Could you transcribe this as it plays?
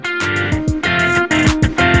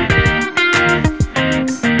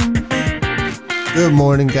Good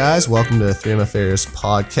morning, guys. Welcome to the 3MFAers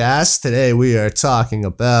podcast. Today we are talking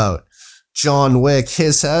about John Wick,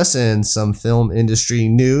 His House, and some film industry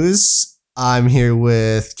news. I'm here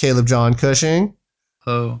with Caleb John Cushing.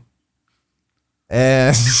 Hello.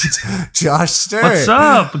 And Josh Sturt. What's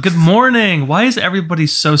up? Good morning. Why is everybody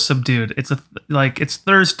so subdued? It's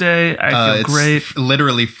Thursday. I feel great. It's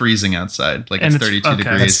literally freezing outside. Like, it's 32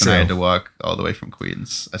 degrees, and I had to walk all the way from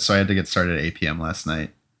Queens. So I had to get started at 8 p.m. last night.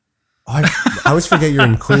 Oh, I always forget you're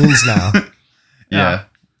in Queens now. Yeah.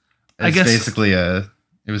 I guess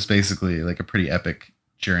It was basically like a pretty epic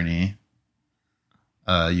journey.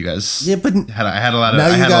 You guys I had a lot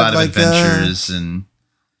of adventures and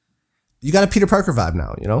you got a Peter Parker vibe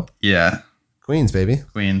now, you know? Yeah. Queens, baby.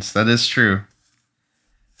 Queens. That is true.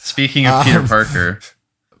 Speaking of Peter Parker.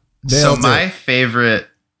 So my favorite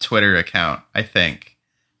Twitter account, I think,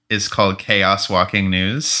 is called Chaos Walking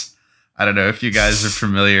News. I don't know if you guys are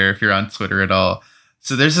familiar, if you're on Twitter at all.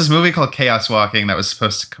 So there's this movie called Chaos Walking that was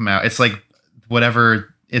supposed to come out. It's like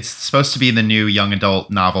whatever. It's supposed to be the new young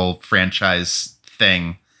adult novel franchise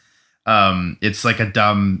thing. It's like a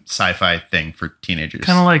dumb sci-fi thing for teenagers.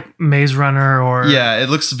 Kind of like Maze Runner or... Yeah, it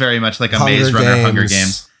looks very much like a Maze Runner, Hunger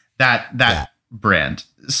Games. That brand.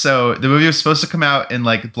 So the movie was supposed to come out in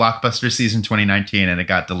like Blockbuster season 2019 and it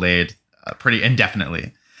got delayed pretty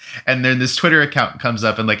indefinitely. And then this Twitter account comes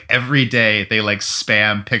up and like every day they like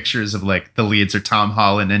spam pictures of like the leads are Tom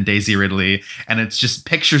Holland and Daisy Ridley. And it's just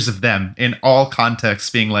pictures of them in all contexts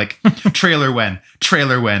being like, trailer when,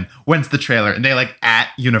 when's the trailer? And they like at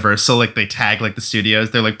Universal, like they tag like the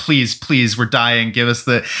studios. They're like, please, we're dying. Give us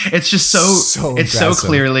the, it's just it's so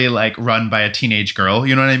clearly like run by a teenage girl.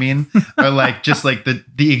 You know what I mean? Or like, just like the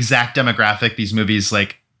exact demographic these movies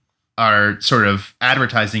like are sort of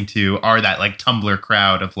advertising to are that like Tumblr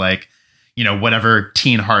crowd of like, you know, whatever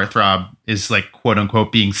teen heartthrob is like quote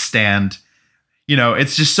unquote being stanned, you know,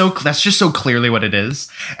 it's just that's just so clearly what it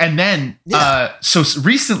is. And then, so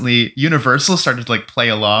recently Universal started to like play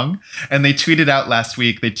along and they tweeted out last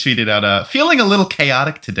week, feeling a little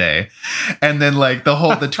chaotic today. And then like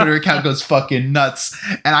the Twitter account goes fucking nuts.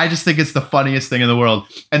 And I just think it's the funniest thing in the world.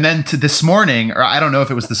 And then to this morning, or I don't know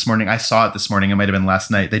if it was this morning, I saw it this morning. It might've been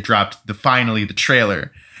last night. They dropped finally the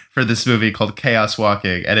trailer for this movie called Chaos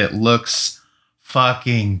Walking. And it looks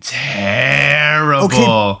fucking terrible.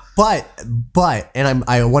 Okay, but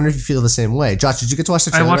I wonder if you feel the same way. Josh, did you get to watch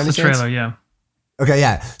the trailer? I watched the trailer, yeah. Okay,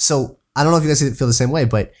 yeah. So I don't know if you guys feel the same way,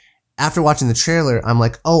 but after watching the trailer, I'm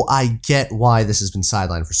like, oh, I get why this has been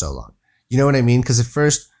sidelined for so long. You know what I mean? Because at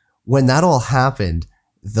first, when that all happened,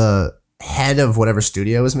 the head of whatever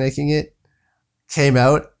studio was making it came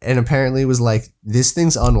out and apparently was like, this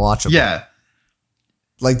thing's unwatchable. Yeah.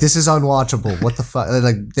 Like, this is unwatchable. What the fuck?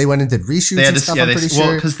 Like, they went and did reshoots and stuff, I'm pretty sure.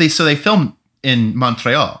 Well, because they filmed in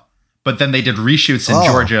Montreal, but then they did reshoots in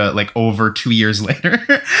Georgia, like, over 2 years later.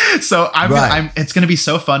 So it's going to be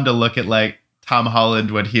so fun to look at, like, Tom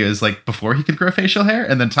Holland when he was, like, before he could grow facial hair,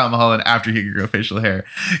 and then Tom Holland after he could grow facial hair.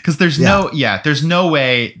 Because there's no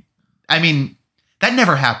way. I mean, that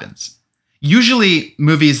never happens. Usually,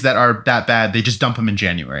 movies that are that bad, they just dump them in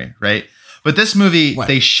January, right? But this movie,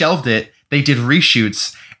 they shelved it. They did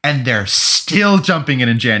reshoots and they're still jumping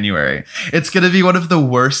in January. It's going to be one of the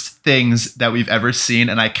worst things that we've ever seen.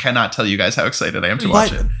 And I cannot tell you guys how excited I am to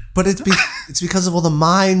watch it. But it's because of all the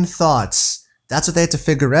mind thoughts. That's what they had to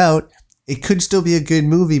figure out. It could still be a good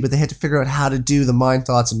movie, but they had to figure out how to do the mind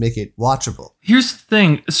thoughts and make it watchable. Here's the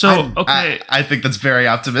thing. So, I think that's very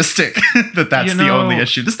optimistic that's the only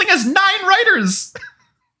issue. This thing has 9 writers.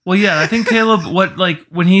 Well, yeah, I think Caleb,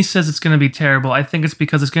 when he says it's going to be terrible, I think it's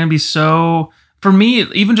because it's going to be so, for me,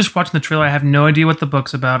 even just watching the trailer, I have no idea what the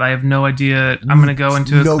book's about. I have no idea. I'm going to go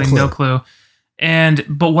into it with no clue.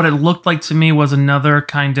 But what it looked like to me was another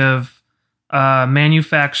kind of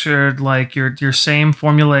manufactured, like your same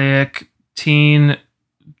formulaic teen,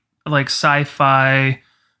 like sci-fi,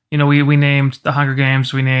 you know, we named The Hunger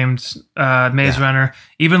Games, we named Maze Runner,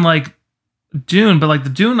 even like Dune, but like the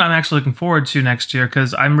Dune I'm actually looking forward to next year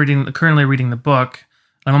because I'm currently reading the book.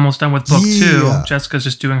 I'm almost done with book 2. Jessica's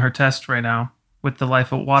just doing her test right now with the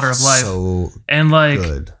Water of Life. So and like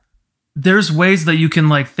good. There's ways that you can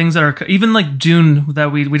like things that are even like Dune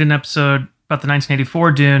that we did an episode about the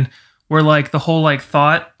 1984 Dune where like the whole like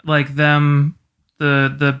thought like them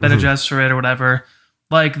the Bene Gesserit or whatever,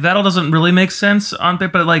 like that all doesn't really make sense on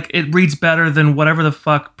paper, but like it reads better than whatever the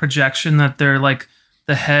fuck projection that they're like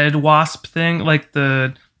the head wasp thing, like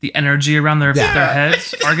the energy around their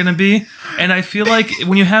heads are going to be. And I feel like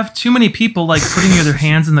when you have too many people like putting their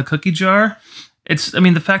hands in the cookie jar,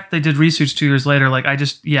 the fact that they did research 2 years later, like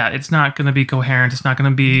it's not going to be coherent. It's not going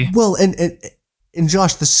to be. Well, And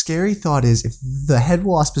Josh, the scary thought is if the head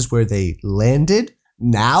wasp is where they landed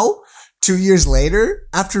now, 2 years later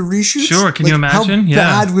after reshoots. Sure, can you imagine? How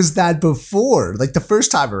bad was that before? Like the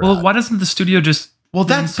first time around. Well, why doesn't the studio just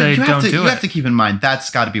say you don't do it? You have to keep in mind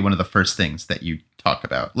that's got to be one of the first things that you talk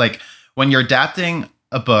about. Like when you're adapting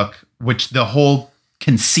a book, which the whole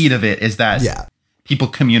conceit of it is that people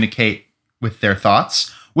communicate with their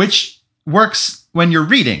thoughts, which works when you're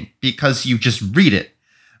reading because you just read it.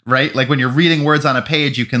 Right? Like when you're reading words on a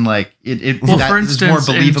page, you can like for instance, it's more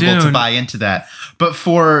believable to buy into that. But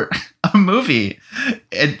for a movie,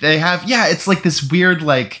 they have, it's like this weird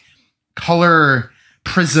like color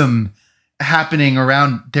prism happening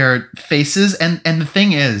around their faces. And the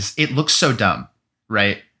thing is, it looks so dumb,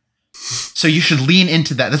 right? So you should lean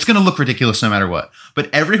into that. That's going to look ridiculous no matter what. But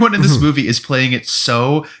everyone in this movie is playing it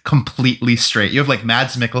so completely straight. You have like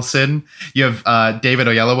Mads Mikkelsen, you have David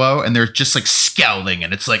Oyelowo, and they're just like scowling,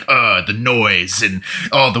 and it's like, the noise, and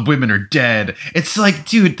the women are dead. It's like,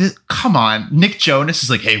 dude, come on. Nick Jonas is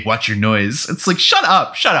like, hey, watch your noise. It's like, shut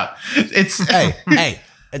up. It's hey.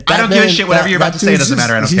 I don't give a shit. Whatever you're about to say, it doesn't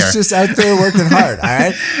matter. I don't care. He's just out there working hard. All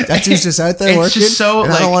right, that dude's just out there working. Just so,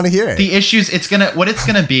 and I don't want to hear it. The issues. It's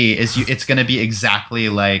gonna be exactly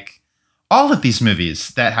like all of these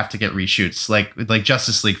movies that have to get reshoots, like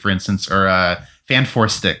Justice League, for instance, or Fan Four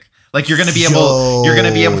Stick. Like you're gonna be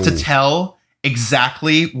able to tell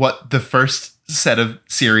exactly what the first set of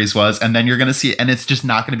series was, and then you're gonna see it, and it's just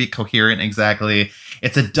not gonna be coherent exactly.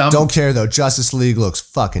 It's a dumb. Don't care though. Justice League looks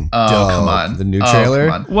fucking dope. Come on. The new trailer.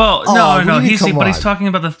 Come on. Well, no. He's talking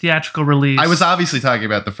about the theatrical release. I was obviously talking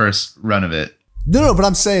about the first run of it. No, but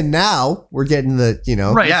I'm saying now we're getting the,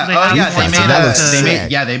 right. Yeah. So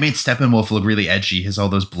they made Steppenwolf look really edgy. He has all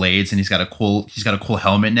those blades, and he's got a cool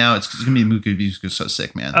helmet now. It's gonna be a movie so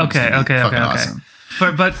sick, man. Okay. Awesome.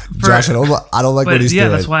 But Josh, I don't like what he's doing. Yeah,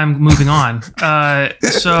 that's why I'm moving on.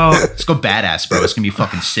 So let's go badass, bro. It's gonna be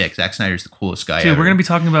fucking sick. Zack Snyder's the coolest guy ever. We're gonna be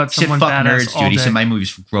talking about someone badass nerds, all dude. He day. said my movie's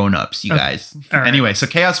for grown-ups, you guys. Right. Anyway, so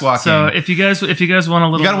Chaos Walking. So if you guys want a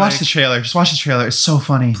little, you gotta watch the trailer. Just watch the trailer. It's so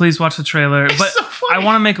funny. Please watch the trailer. But so funny. I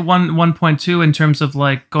want to make one point too in terms of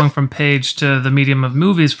like going from page to the medium of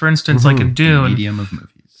movies. For instance, like in Dune,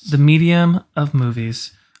 the medium of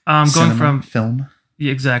movies. Going Cinema, from film.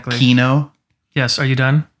 Yeah, exactly. Kino. Yes. Are you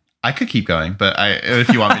done? I could keep going, but if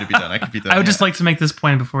you want me to be done, I could be done. I would just like to make this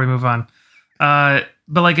point before we move on. But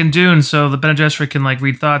like in Dune, so the Bene Gesserit can like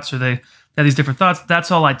read thoughts, or they have these different thoughts. That's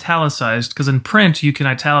all italicized, because in print you can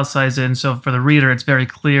italicize it, and so for the reader, it's very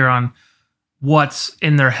clear on what's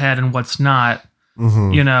in their head and what's not.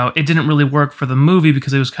 It didn't really work for the movie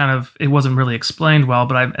because it wasn't really explained well.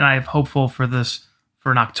 But I'm hopeful for this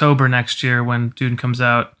for in October next year when Dune comes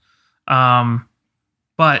out.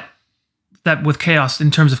 But that with Chaos, in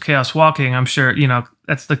terms of Chaos Walking, I'm sure,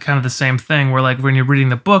 that's the kind of the same thing where like when you're reading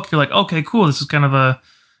the book, you're like, okay, cool. This is kind of a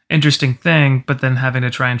interesting thing. But then having to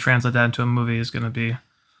try and translate that into a movie is going to be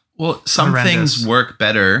some horrendous. Things work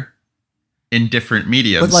better in different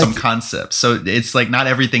mediums, some concepts. So it's like not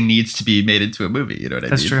everything needs to be made into a movie. You know what I mean?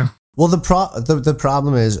 That's true. Well, the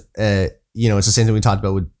problem is, it's the same thing we talked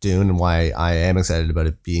about with Dune, and why I am excited about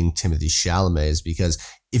it being Timothée Chalamet is because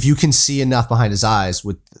if you can see enough behind his eyes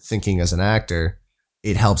with thinking as an actor,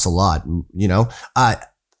 it helps a lot.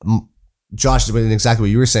 Josh, exactly what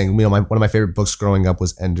you were saying. One of my favorite books growing up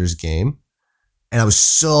was Ender's Game, and I was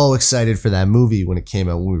so excited for that movie when it came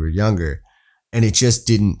out when we were younger, and it just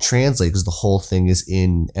didn't translate because the whole thing is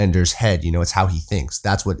in Ender's head. It's how he thinks.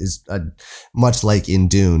 That's what is much like in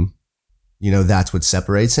Dune. That's what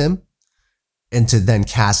separates him. And to then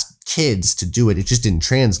cast kids to do it, it just didn't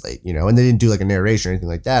translate, and they didn't do like a narration or anything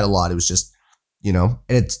like that. A lot, it was just, and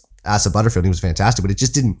it's Asa Butterfield, he was fantastic, but it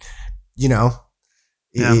just didn't,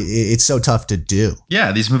 it's so tough to do.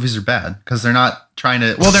 Yeah, these movies are bad because they're not trying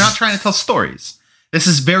to tell stories. This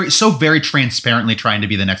is very transparently trying to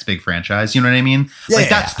be the next big franchise. You know what I mean?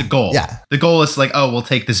 That's the goal. Yeah. The goal is like, we'll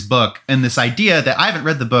take this book and this idea that I haven't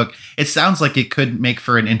read the book. It sounds like it could make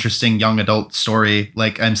for an interesting young adult story.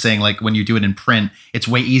 Like I'm saying, like when you do it in print, it's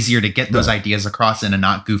way easier to get those ideas across in a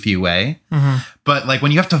not goofy way. Mm-hmm. But like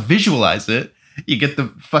when you have to visualize it, you get the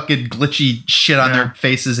fucking glitchy shit on their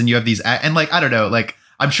faces, and you have these, and like, I don't know, like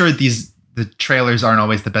I'm sure the trailers aren't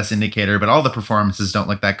always the best indicator, but all the performances don't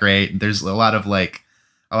look that great. There's a lot of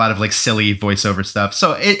silly voiceover stuff.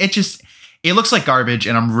 So it looks like garbage,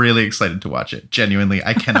 and I'm really excited to watch it. Genuinely,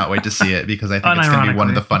 I cannot wait to see it because I think it's going to be one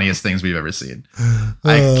of the funniest things we've ever seen.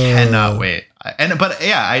 I cannot wait.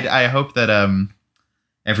 I hope that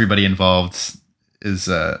everybody involved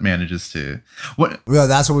manages to. What? Well,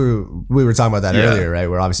 that's what we were talking about that earlier, right?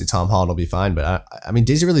 Where obviously Tom Holland will be fine, but I mean,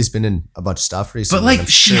 Daisy Ridley's been in a bunch of stuff recently. But like, I'm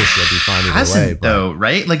sure she'll be fine either way. Though,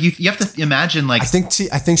 right? Like you have to imagine, like I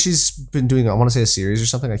think she's been doing, I want to say a series or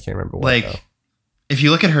something. I can't remember what. Like, though. If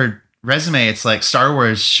you look at her resume, it's like Star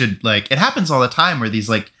Wars should, like, it happens all the time where these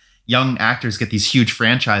like young actors get these huge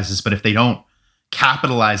franchises, but if they don't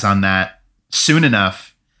capitalize on that soon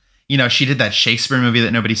enough, you know, she did that Shakespeare movie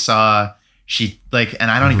that nobody saw. She like,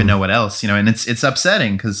 and I don't even know what else, you know, and it's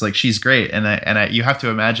upsetting because like she's great, and I you have to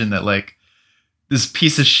imagine that like this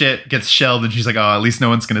piece of shit gets shelved, and she's like, oh, at least no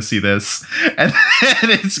one's gonna see this, and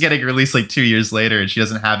it's getting released like 2 years later, and she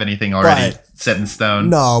doesn't have anything already set in stone.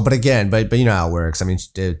 No, but again, but you know how it works. I mean, she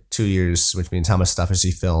did 2 years, which means how much stuff has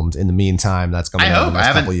she filmed in the meantime? That's coming out in the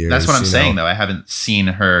next couple years. That's what I'm saying, though. I haven't seen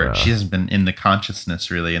her. She hasn't been in the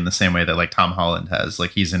consciousness really in the same way that like Tom Holland has.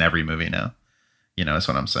 Like he's in every movie now. You know, that's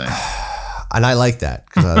what I'm saying. And I like that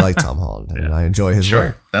because I like Tom Holland and I enjoy his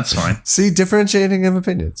work. That's fine. See, differentiating of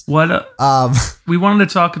opinions. What we wanted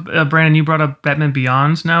to talk, Brandon, you brought up Batman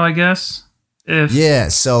Beyond now, I guess. Yeah,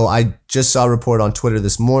 so I just saw a report on Twitter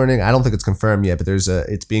this morning. I don't think it's confirmed yet, but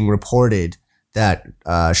it's being reported that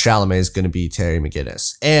Chalamet is going to be Terry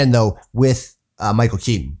McGinnis. And though with Michael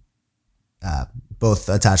Keaton, both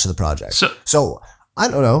attached to the project. So I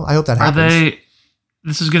don't know. I hope that happens.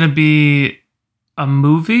 This is going to be a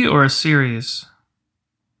movie or a series?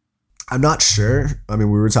 I'm not sure. I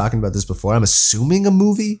mean, we were talking about this before. I'm assuming a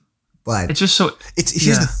movie, but it's just so.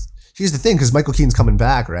 Here's the thing, because Michael Keaton's coming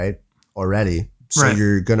back, right? Already, so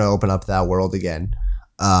you're gonna open up that world again.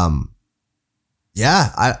 Because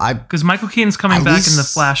Michael Keaton's coming back in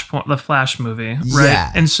the Flash movie, right?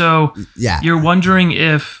 Yeah. And so you're wondering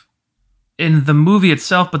if in the movie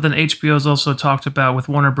itself, but then HBO's also talked about with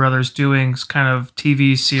Warner Brothers doing kind of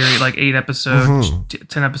TV series, like 8 episode,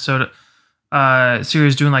 10 episode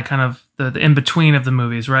series, doing like kind of the in between of the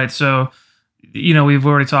movies, right? So, you know, we've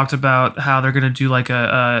already talked about how they're going to do like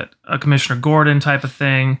a Commissioner Gordon type of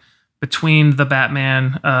thing between the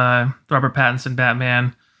Batman, Robert Pattinson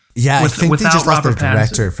Batman. Yeah, I think they just lost their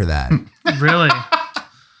director for that. Really?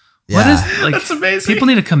 Yeah. What is like? That's amazing. People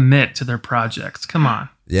need to commit to their projects. Come on.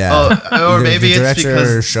 Yeah. Or maybe it's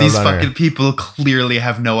because these fucking people clearly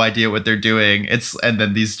have no idea what they're doing. And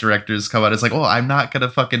then these directors come out. It's like, oh, I'm not gonna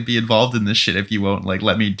fucking be involved in this shit if you won't like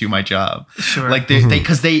let me do my job. Sure. Like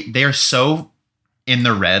they are so in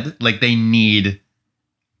the red. Like they need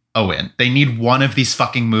a win. They need one of these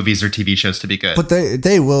fucking movies or TV shows to be good. But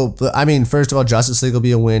they will. I mean, first of all, Justice League will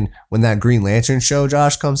be a win. When that Green Lantern show,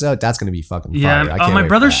 Josh, comes out, that's going to be fucking fire. Yeah. My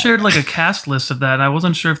brother shared like a cast list of that. I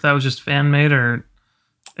wasn't sure if that was just fan made or.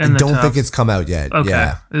 I don't think it's come out yet. Okay.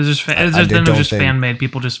 Yeah. It's just fan made.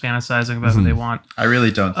 People just fantasizing about who they want. I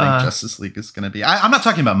really don't think Justice League is going to be. I'm not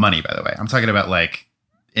talking about money, by the way. I'm talking about like.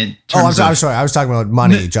 I'm sorry. I was talking about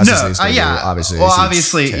money. Justice League is going to be obviously. Well,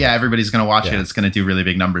 obviously, everybody's going to watch it. It's going to do really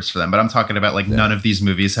big numbers for them. But I'm talking about like none of these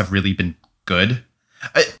movies have really been good.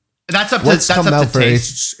 That's up to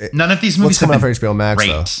taste. None of these movies have been for HBO Max, great.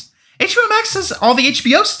 Though. HBO Max has all the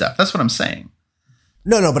HBO stuff. That's what I'm saying.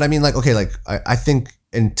 No, but I mean, like, okay, like I think,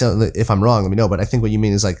 if I'm wrong, let me know. But I think what you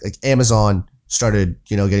mean is like Amazon started,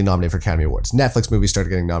 getting nominated for Academy Awards. Netflix movies started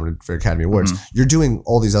getting nominated for Academy Awards. Mm-hmm. You're doing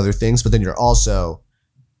all these other things, but then you're also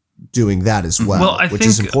doing that as well, which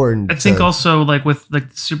is important. I think also like with like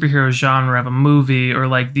the superhero genre of a movie or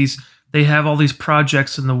like they have all these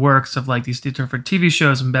projects in the works of like these different TV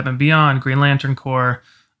shows and Batman Beyond, Green Lantern Corps,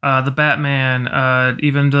 the Batman,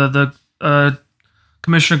 even the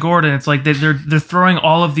Commissioner Gordon. It's like they're throwing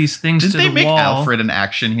all of these things to the wall. Didn't they make Alfred an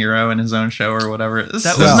action hero in his own show or whatever?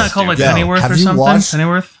 Wasn't that called like Pennyworth or something?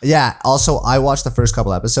 Pennyworth? Yeah. Also, I watched the first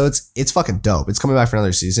couple episodes. It's fucking dope. It's coming back for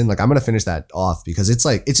another season. Like I'm gonna finish that off because it's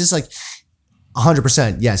just like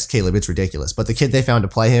 100%. Yes, Caleb, it's ridiculous. But the kid they found to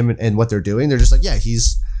play him and what they're doing, they're just like, yeah,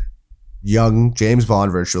 he's young James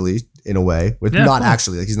Bond virtually in a way, with not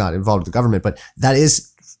actually like he's not involved with the government, but that is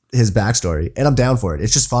his backstory, and I'm down for it.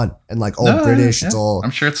 It's just fun and like old British. It's all.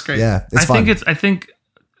 I'm sure it's great. Yeah, it's fun. I think,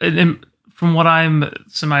 from what I'm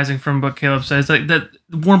surmising from what Caleb says, like that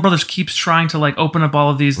Warner Brothers keeps trying to like open up all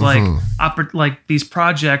of these like these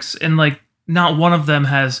projects, and like not one of them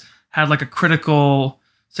has had like a critical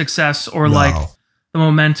success or like the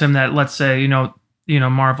momentum that let's say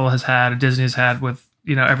Marvel has had, or Disney has had with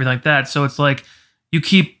everything like that. So it's like you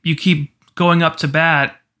keep going up to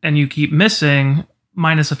bat and you keep missing.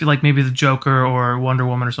 Minus, I feel like maybe the Joker or Wonder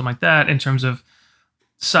Woman or something like that in terms of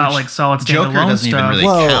solid standalone Joker doesn't even really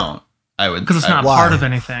count. I would because it's not part of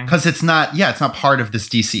anything. Because it's not part of this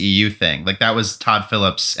DCEU thing. Like that was Todd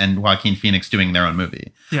Phillips and Joaquin Phoenix doing their own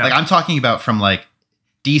movie. Yeah. Like I'm talking about from like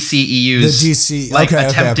DCEU's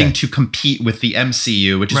attempting to compete with the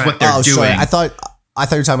MCU, which is what they're doing. Sorry. I thought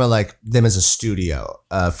you were talking about like them as a studio,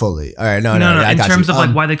 fully. All right, no. In terms of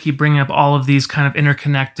like why they keep bringing up all of these kind of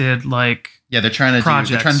interconnected like they're trying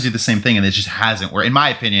to do the same thing, and it just hasn't worked. In my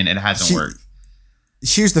opinion, it hasn't worked.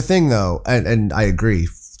 Here's the thing, though, and I agree.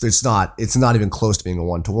 It's not even close to being a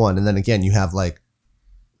 1-to-1. And then again, you have like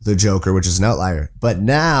the Joker, which is an outlier. But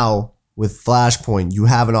now with Flashpoint, you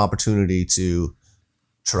have an opportunity to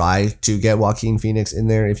try to get Joaquin Phoenix in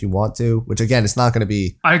there if you want to, which again, it's not going to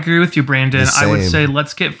be. I agree with you, Brandon. I would say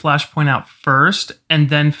let's get Flashpoint out first and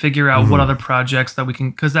then figure out what other projects that we can,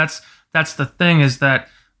 because that's the thing is that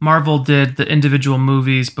Marvel did the individual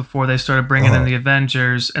movies before they started bringing in the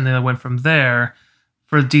Avengers, and then they went from there.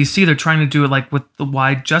 For DC, they're trying to do it like with the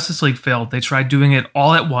why Justice League failed. They tried doing it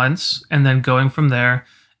all at once and then going from there.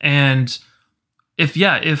 And if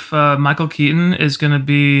Michael Keaton is going to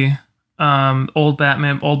be old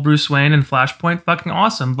Batman, old Bruce Wayne, and Flashpoint, fucking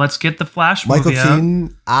awesome. Let's get the Flash movie Michael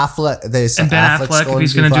Keaton, Affleck, and Ben Affleck if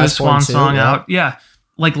he's going to do a swan song out. Yeah,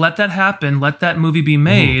 like let that happen. Let that movie be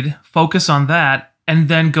made. Focus on that, and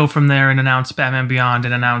then go from there and announce Batman Beyond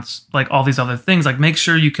and announce like all these other things. Like make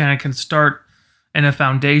sure you kind of can start in a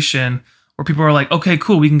foundation where people are like, okay,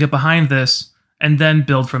 cool, we can get behind this, and then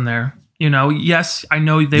build from there. You know, yes, I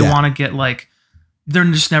know they want to get like, they're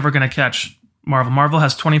just never going to catch Marvel. Marvel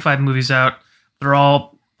has 25 movies out. They're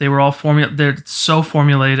so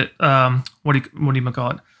formulated. What do you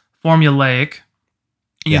call it? Formulaic.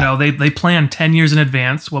 You know, they plan 10 years in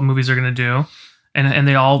advance what movies they're going to do, and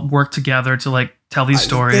they all work together to like tell these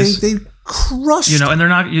stories. They crushed. You know, and they're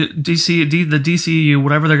not the DCU,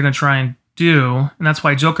 whatever they're going to try and do, and that's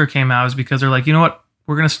why Joker came out, is because they're like, you know what,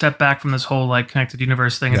 we're going to step back from this whole like connected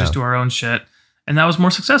universe thing and just do our own shit, and that was more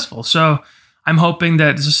successful. So I'm hoping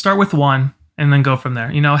that just start with one and then go from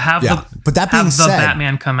there. You know, have the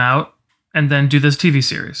Batman come out and then do this TV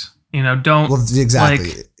series. You know,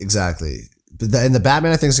 exactly. And the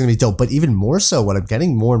Batman I think is going to be dope. But even more so, what I'm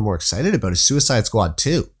getting more and more excited about is Suicide Squad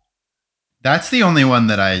 2. That's the only one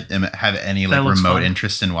that I have any like remote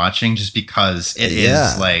interest in watching, just because it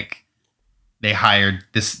is like they hired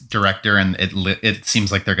this director and it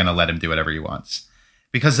seems like they're going to let him do whatever he wants.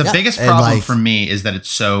 Because the biggest problem for me is that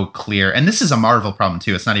it's so clear, and this is a Marvel problem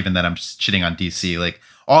too. It's not even that I'm just shitting on DC. Like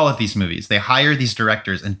all of these movies, they hire these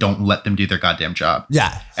directors and don't let them do their goddamn job.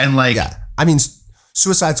 Yeah. And like, I mean,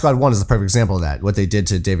 Suicide Squad 1 is the perfect example of that. What they did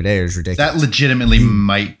to David Ayer is ridiculous. That legitimately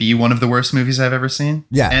might be one of the worst movies I've ever seen.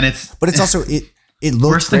 Yeah. And it's also, it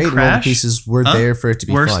looked great and all the pieces were there for it to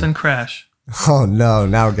be worse fun. Than Crash. Oh no,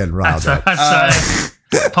 now we're getting riled up.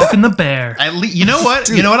 Poking the bear. You know what?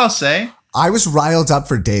 Dude, you know what I'll say? I was riled up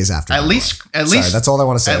for days after. At least, that's all I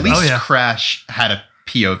want to say. At least Crash had a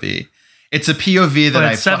POV. It's a POV that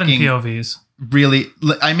I 7 POVs. Really,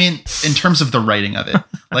 I mean, in terms of the writing of it,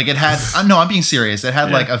 like it had. No, I'm being serious. It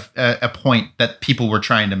had like a point that people were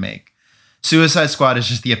trying to make. Suicide Squad is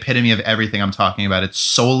just the epitome of everything I'm talking about. It's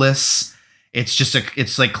soulless. It's just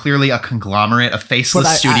it's like clearly a conglomerate, a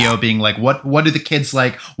faceless studio being like, what do the kids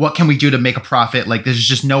like? What can we do to make a profit? Like, there's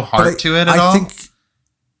just no heart to it at all.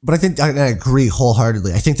 But I think I agree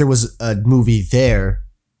wholeheartedly. I think there was a movie there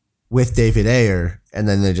with David Ayer, and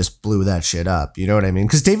then they just blew that shit up. You know what I mean?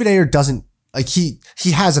 Because David Ayer doesn't like he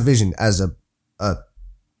has a vision as a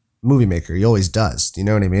movie maker. He always does. Do you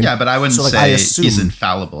know what I mean? Yeah, but I wouldn't say he's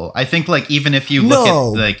infallible. I think like even if you look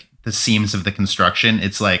at like the seams of the construction,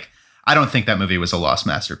 it's like I don't think that movie was a lost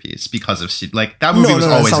masterpiece because of like that movie was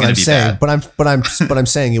always going to be bad. But I'm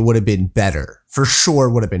saying it would have been better for sure.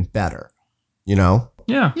 Would have been better. You know?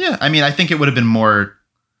 Yeah. Yeah. I mean, I think it would have been more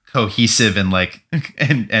cohesive and like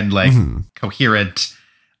and like coherent.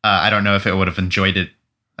 I don't know if it would have enjoyed it.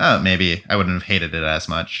 Maybe I wouldn't have hated it as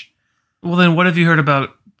much. Well, then what have you heard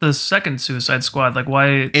about the second Suicide Squad? Like,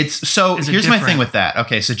 why? Here's my thing with that.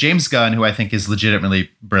 Okay, so James Gunn, who I think is legitimately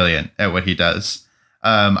brilliant at what he does.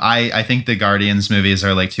 I think the Guardians movies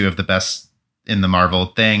are like two of the best in the Marvel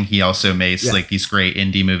thing. He also makes like these great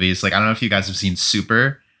indie movies. Like I don't know if you guys have seen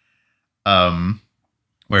Super,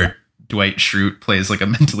 where Dwight Schrute plays like a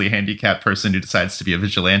mentally handicapped person who decides to be a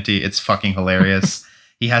vigilante. It's fucking hilarious.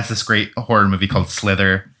 He has this great horror movie called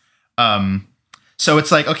Slither. So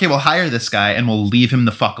it's like, okay, we'll hire this guy and we'll leave him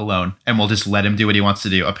the fuck alone and we'll just let him do what he wants to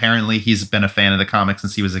do. Apparently he's been a fan of the comics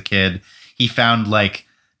since he was a kid. He found like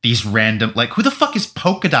these random, like who the fuck is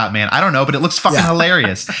Polka Dot Man? I don't know, but it looks fucking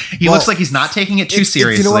hilarious. He looks like he's not taking it too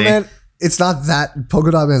seriously. You know what, man? It's not that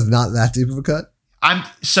Polka Dot Man is not that deep of a cut.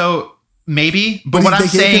 Maybe, but what I'm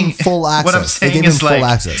saying, full access. What I'm saying is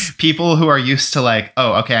like people who are used to like,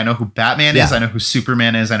 oh, okay, I know who Batman is, I know who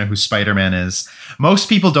Superman is, I know who Spider-Man is. Most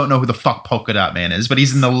people don't know who the fuck Polka Dot Man is, but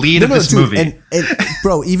he's in the lead of this movie. And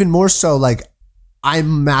bro, even more so, like I'm a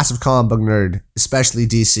massive comic book nerd, especially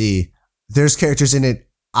DC. There's characters in it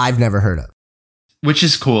I've never heard of, which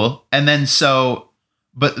is cool. And then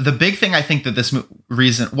but the big thing I think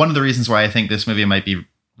that one of the reasons why I think this movie might be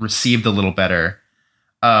received a little better.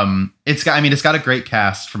 It's got a great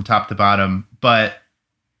cast from top to bottom, but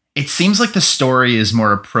it seems like the story is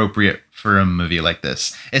more appropriate for a movie like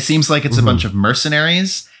this. It seems like it's a bunch of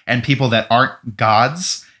mercenaries and people that aren't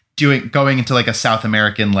gods going into like a South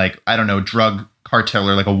American, like, I don't know, drug cartel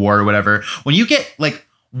or like a war or whatever. When you get like,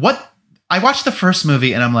 I watched the first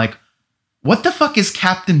movie and I'm like, what the fuck is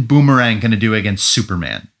Captain Boomerang going to do against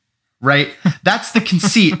Superman? Right? That's the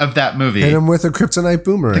conceit of that movie. Hit him with a kryptonite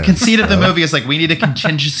boomerang. The conceit of the movie is like, we need a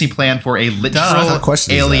contingency plan for a literal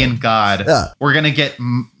alien god. Yeah. We're going to get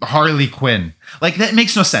Harley Quinn. Like, that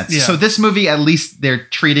makes no sense. Yeah. So this movie, at least they're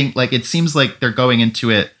treating, like, it seems like they're going into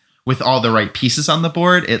it with all the right pieces on the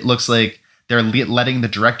board. It looks like they're letting the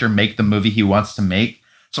director make the movie he wants to make.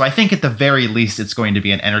 So I think at the very least, it's going to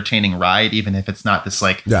be an entertaining ride, even if it's not this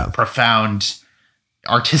like profound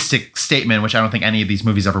artistic statement, which I don't think any of these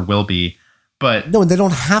movies ever will be. But no, they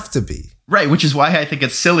don't have to be. Right, which is why I think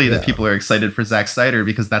it's silly that people are excited for Zack Snyder,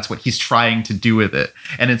 because that's what he's trying to do with it.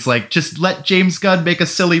 And it's like, just let James Gunn make a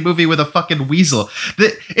silly movie with a fucking weasel.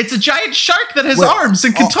 It's a giant shark that has arms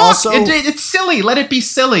and can talk. Also, it's silly. Let it be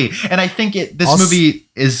silly. And I think this movie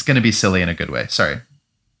is going to be silly in a good way. Sorry.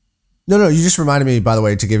 No, you just reminded me, by the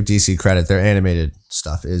way, to give DC credit. Their animated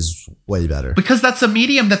stuff is way better. Because that's a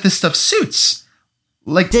medium that this stuff suits.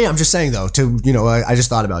 Like, yeah, I'm just saying though, I just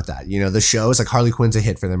thought about that. The shows, like Harley Quinn's a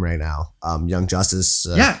hit for them right now. Young Justice.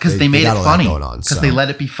 Because they made it funny. Because they let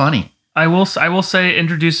it be funny. I will say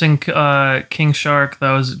introducing King Shark,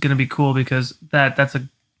 though, is going to be cool because that's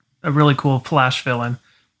a really cool Flash villain.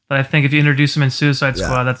 But I think if you introduce him in Suicide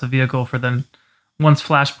Squad, that's a vehicle for then, once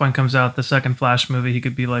Flashpoint comes out, the second Flash movie, he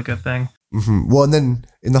could be like a thing. Mm-hmm. Well, and then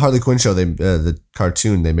in the Harley Quinn show, the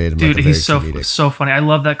cartoon, they made him. Dude, like he's so funny. I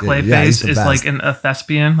love that Clayface is like a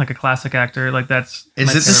thespian, like a classic actor. Like that's.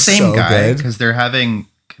 Is it the same guy? Because they're having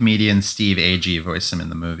comedian Steve Agee voice him in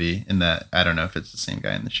the movie. I don't know if it's the same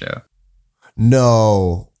guy in the show.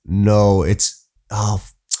 No, it's. Oh,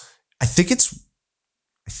 I think it's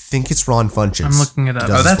Ron Funches. I'm looking it up.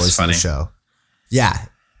 Oh, that's funny. Show. Yeah.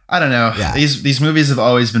 I don't know. Yeah. These movies have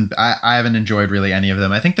always been. I haven't enjoyed really any of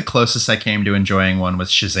them. I think the closest I came to enjoying one was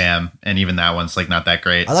Shazam, and even that one's like not that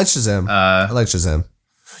great. I like Shazam.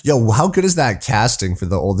 Yo, how good is that casting for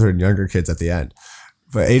the older and younger kids at the end?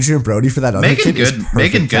 But Adrian Brody for that other kid is perfect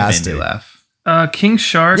Megan Good casting. made me laugh. King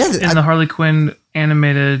Shark in the Harley Quinn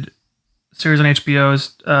animated series on HBO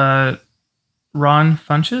is Ron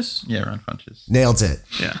Funches. Yeah, Ron Funches. Nailed it.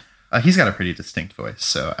 Yeah. He's got a pretty distinct voice,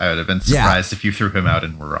 so I would have been surprised if you threw him out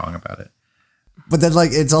and were wrong about it. But then,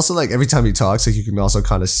 like, it's also like every time he talks, like you can also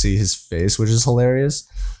kind of see his face, which is hilarious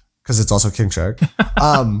because it's also King Shark.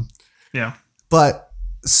 Yeah. But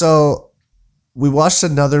so we watched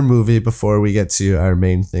another movie before we get to our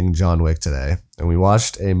main thing, John Wick, today, and we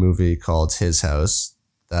watched a movie called His House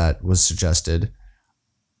that was suggested.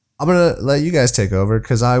 I'm gonna let you guys take over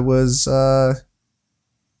because I was.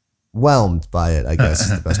 Whelmed by it, I guess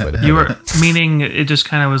is the best way to put it. You were meaning it just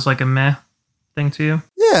kind of was like a meh thing to you?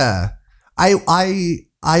 Yeah.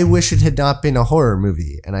 I wish it had not been a horror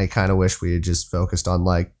movie, and I kind of wish we had just focused on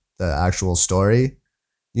like the actual story,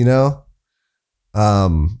 I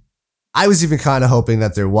was even kind of hoping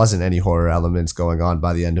that there wasn't any horror elements going on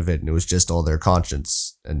by the end of it, and it was just all their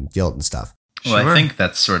conscience and guilt and stuff. Well, sure. I think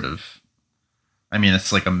that's sort of,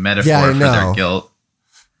 it's like a metaphor for their guilt.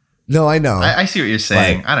 No, I know. I see what you're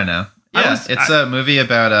saying. I don't know. Yeah, it's a movie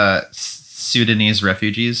about Sudanese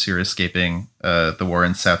refugees who are escaping the war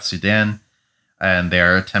in South Sudan, and they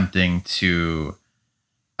are attempting to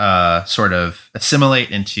sort of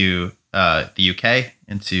assimilate into the UK,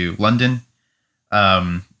 into London.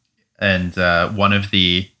 And one of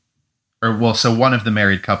the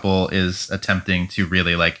married couple is attempting to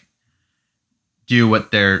really like do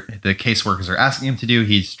what the caseworkers are asking him to do.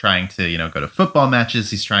 He's trying to, go to football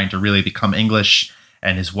matches. He's trying to really become English,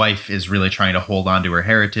 and his wife is really trying to hold on to her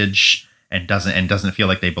heritage and doesn't feel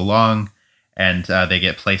like they belong. And they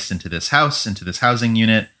get placed into this housing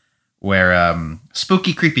unit where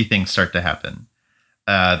spooky, creepy things start to happen.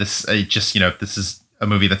 This is a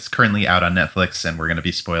movie that's currently out on Netflix, and we're going to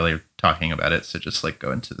be spoiler talking about it. So just like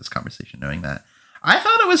go into this conversation knowing that. I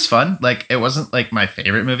thought it was fun. Like, it wasn't like my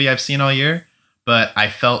favorite movie I've seen all year, but I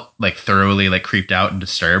felt like thoroughly like creeped out and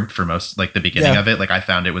disturbed for most like the beginning of it. Like I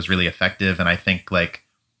found it was really effective, and I think like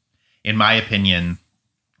in my opinion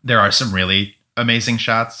there are some really amazing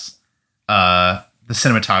shots. The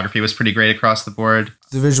cinematography was pretty great across the board.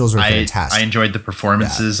 The visuals were fantastic. I enjoyed the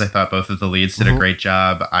performances. I thought both of the leads did a great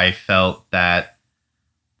job. I felt that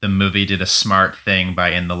the movie did a smart thing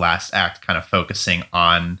by in the last act kind of focusing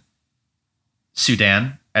on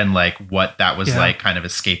Sudan and like what that was like, kind of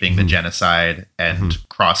escaping the genocide and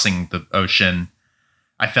crossing the ocean.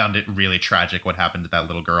 I found it really tragic what happened to that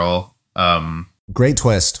little girl. Great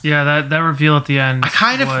twist. Yeah, that reveal at the end. I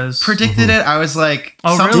kind of predicted it. I was like,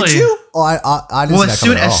 "Oh, really? Did you?" Oh, I didn't. Well,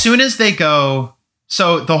 as soon as they go,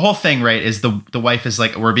 so the whole thing, right, is the wife is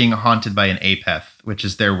like, we're being haunted by an apeth, which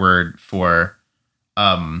is their word for,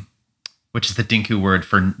 which is the Dinku word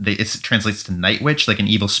for it translates to night witch, like an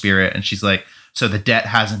evil spirit, and she's like, so the debt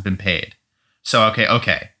hasn't been paid. So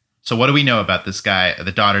okay. So what do we know about this guy?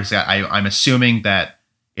 The daughter's guy. I'm assuming that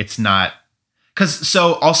it's not. Because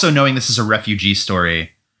so also knowing this is a refugee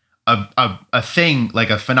story, a thing like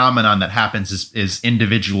a phenomenon that happens is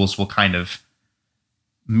individuals will kind of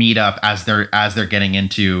meet up as they're getting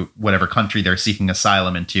into whatever country they're seeking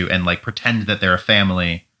asylum into and like pretend that they're a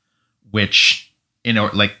family, which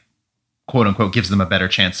like quote unquote gives them a better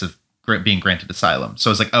chance of being granted asylum.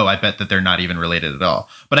 So it's like, oh, I bet that they're not even related at all.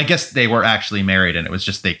 But I guess they were actually married, and it was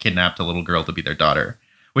just they kidnapped a little girl to be their daughter,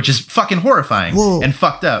 which is fucking horrifying and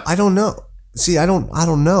fucked up. I don't know. See, I don't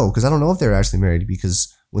know because I don't know if they're actually married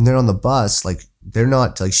because when they're on the bus, like they're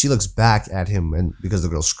not like she looks back at him and because the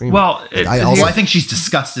girl's screaming. Well, like, I think she's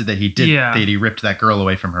disgusted that he ripped that girl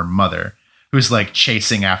away from her mother, who's like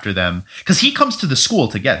chasing after them because he comes to the school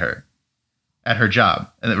to get her at her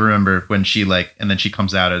job. And remember when she like, and then she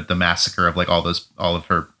comes out at the massacre of like all of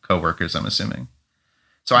her coworkers, I'm assuming.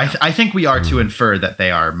 So I think we are to infer that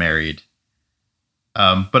they are married.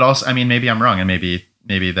 But also, I mean, maybe I'm wrong, and maybe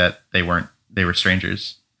that they weren't. They were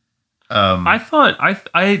strangers. I thought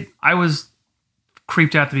I was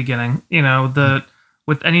creeped out at the beginning. You know,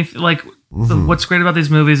 with any like what's great about these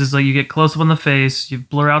movies is like you get close up on the face, you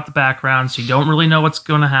blur out the background, so you don't really know what's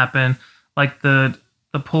going to happen. Like the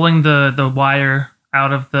pulling the wire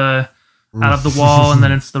out of the wall, and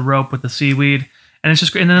then it's the rope with the seaweed, and it's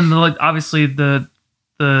just great. And then like obviously the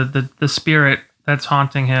spirit that's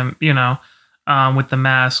haunting him, you know, with the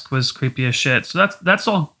mask was creepy as shit. So that's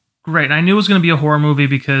all great. And I knew it was going to be a horror movie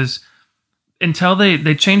because until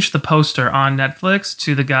they changed the poster on Netflix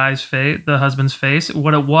to the guy's face, the husband's face.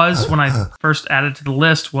 What it was when I first added to the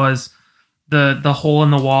list was the hole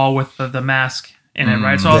in the wall with the mask in it,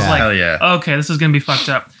 right? So I was like, okay, this is going to be fucked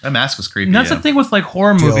up. That mask was creepy. And that's the thing with like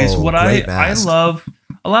horror movies. What I love,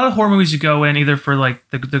 a lot of horror movies you go in either for like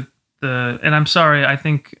the and I'm sorry, I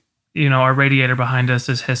think, you know, our radiator behind us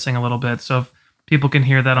is hissing a little bit. So if people can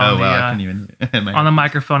hear that on on the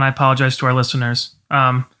microphone, I apologize to our listeners.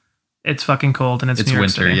 It's fucking cold and it's New York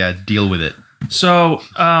winter. City. Yeah, deal with it. So,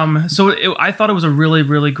 I thought it was a really,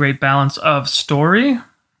 really great balance of story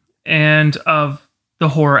and of the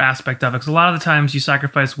horror aspect of it. Because a lot of the times you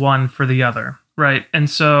sacrifice one for the other, right? And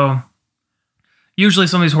so, usually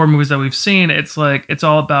some of these horror movies that we've seen, it's like it's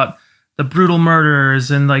all about the brutal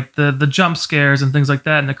murders and like the jump scares and things like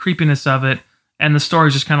that, and the creepiness of it. And the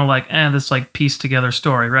story's just kind of like, this like pieced together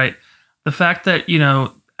story, right? The fact that, you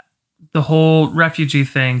know, the whole refugee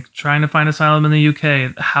thing, trying to find asylum in the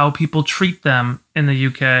UK, how people treat them in the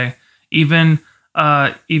UK, even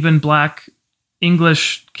black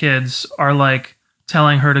English kids are like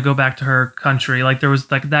telling her to go back to her country. Like there was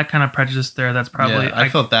like that kind of prejudice there. That's probably. Yeah, I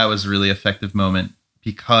felt that was a really effective moment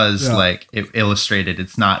because like it illustrated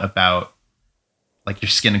it's not about like your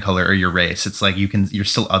skin color or your race. It's like you're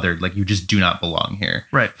still othered. Like you just do not belong here.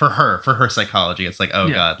 Right. For her psychology, it's like, oh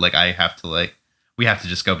God, like we have to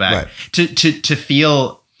just go back to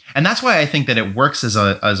feel. And that's why I think that it works as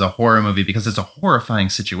a horror movie, because it's a horrifying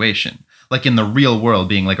situation. Like in the real world,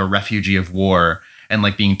 being like a refugee of war and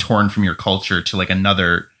like being torn from your culture to like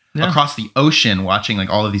another across the ocean, watching like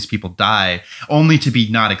all of these people die only to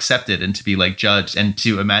be not accepted and to be like judged and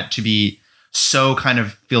to be so kind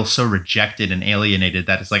of feel so rejected and alienated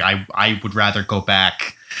that it's like, I would rather go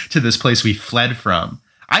back to this place we fled from.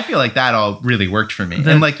 I feel like that all really worked for me.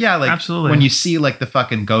 And like, absolutely. When you see like the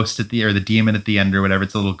fucking ghost or the demon at the end or whatever,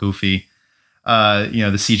 it's a little goofy. You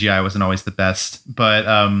know, the CGI wasn't always the best, but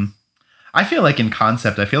I feel like in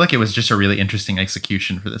concept, I feel like it was just a really interesting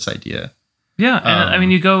execution for this idea. Yeah. And I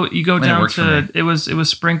mean, you go down to, it was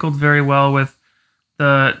sprinkled very well with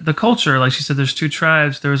the culture. Like she said, there's two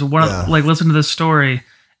tribes. There was one, like, listen to this story.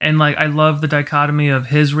 And like, I love the dichotomy of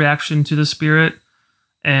his reaction to the spirit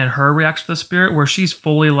and her reaction to the spirit, where she's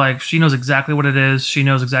fully like, she knows exactly what it is. She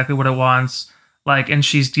knows exactly what it wants. Like, and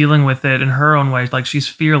she's dealing with it in her own way. Like, she's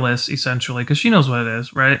fearless, essentially, because she knows what it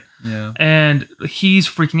is, right? Yeah. And he's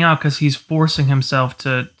freaking out because he's forcing himself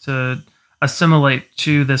to assimilate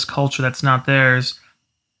to this culture that's not theirs.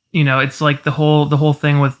 You know, it's like the whole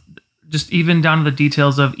thing with just even down to the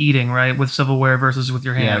details of eating, right? With silverware versus with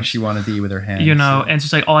your hands. Yeah, she wanted to eat with her hands. You know, and it's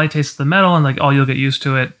just like, all I taste is the metal, and like, oh, you'll get used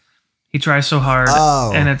to it. He tries so hard,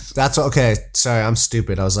 and that's okay. Sorry, I'm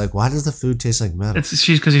stupid. I was like, why does the food taste like metal? It's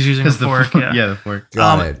because he's using a fork. Yeah, the fork.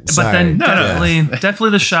 Got it. But then definitely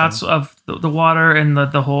the shots of the water and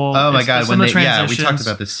the whole. Oh my god! When we talked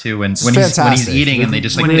about this too. When he's eating and they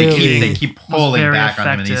just like they keep pulling back on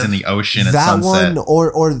him and he's in the ocean at sunset. That one,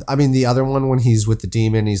 or I mean the other one when he's with the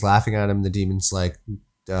demon, he's laughing at him. The demon's like,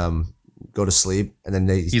 go to sleep, and then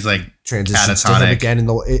he's like transitions to him again in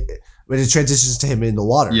the. But it transitions to him in the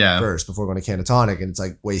water first before going to catatonic, and it's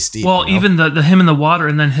like waist deep. Well, even the him in the water,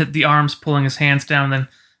 and then hit the arms, pulling his hands down,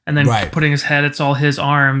 and then putting his head. It's all his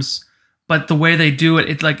arms. But the way they do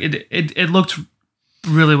it, it looked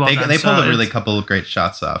really well done. They pulled a really couple of great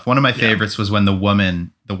shots off. One of my favorites was when the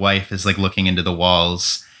wife, is like looking into the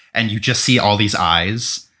walls, and you just see all these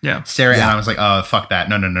eyes. Yeah. Stare at it, and I was like, oh, fuck that.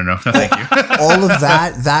 No, thank you. All of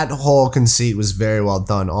that whole conceit was very well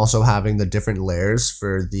done. Also having the different layers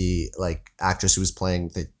for the like actress who was playing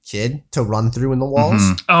the kid to run through in the walls.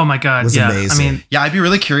 Mm-hmm. Oh my God. Was amazing. I mean, I'd be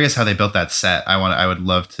really curious how they built that set. I would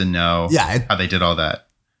love to know how they did all that.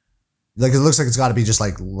 Like, it looks like it's got to be just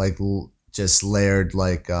like just layered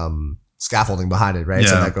like scaffolding behind it, right? Yeah.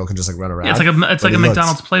 So that girl can just like run around. Yeah, it's like a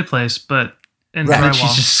McDonald's play place, but and then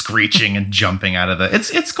she's just screeching and jumping out of the.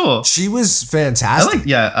 It's cool. She was fantastic.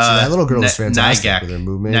 That little girl was fantastic with her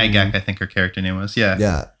movement. Nagak, I think her character name was.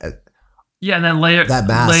 Yeah. And then layered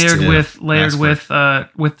with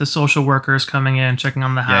the social workers coming in, checking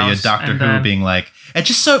on the house. Yeah, you had Doctor Who being like, it's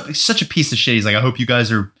just such a piece of shit. He's like, I hope you guys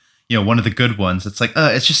are, one of the good ones. It's like,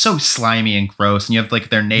 it's just so slimy and gross, and you have like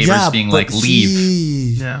their neighbors being like,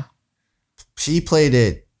 leave. She played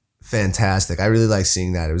it fantastic. I really like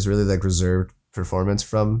seeing that. It was really like reserved performance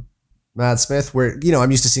from Matt Smith, where I'm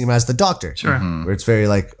used to seeing him as the Doctor, where it's very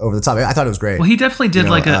like over the top. I thought it was great. Well, he definitely did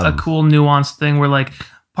a cool nuanced thing where like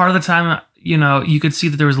part of the time, you could see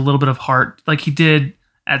that there was a little bit of heart. Like he did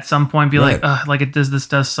at some point be like, this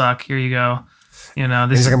does suck. Here you go.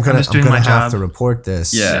 This he's like, I'm gonna have to report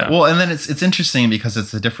this. Yeah. Well, and then it's interesting because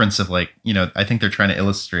it's a difference of like, I think they're trying to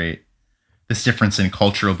illustrate this difference in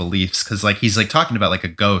cultural beliefs, because like he's like talking about like a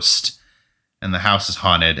ghost and the house is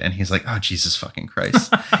haunted, and he's like, oh, Jesus fucking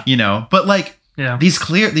Christ, but like, these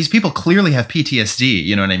people clearly have PTSD.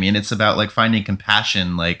 You know what I mean? It's about like finding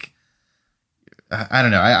compassion. Like, I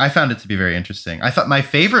don't know. I found it to be very interesting. I thought my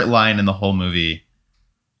favorite line in the whole movie,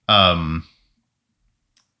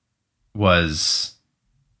 was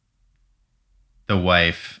the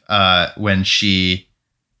wife, when she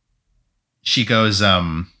goes,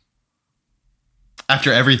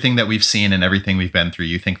 after everything that we've seen and everything we've been through,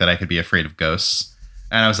 you think that I could be afraid of ghosts?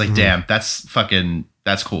 And I was like, damn, that's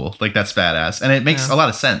cool. Like, that's badass. And it makes a lot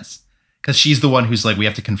of sense, because she's the one who's like, we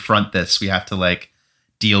have to confront this. We have to like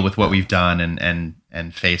deal with what we've done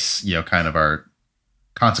and face, kind of our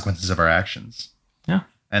consequences of our actions. Yeah.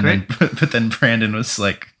 And great. But then Brandon was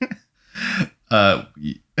like,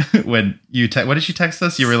 when you what did you text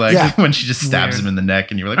us? You were like, when she just stabs him in the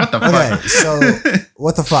neck, and you were like, what the fuck? Okay, so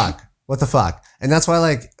what the fuck? What the fuck? And that's why,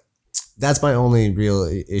 like, that's my only real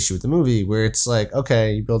issue with the movie, where it's like,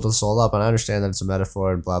 okay, you build this all up, and I understand that it's a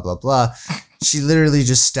metaphor and blah, blah, blah. She literally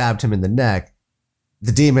just stabbed him in the neck.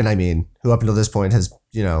 The demon, I mean, who up until this point has,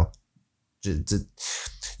 you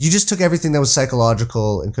just took everything that was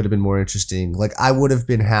psychological and could have been more interesting. Like, I would have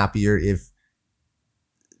been happier if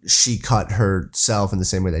she cut herself in the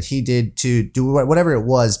same way that he did to do whatever it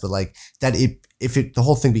was, but like that the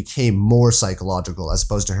whole thing became more psychological as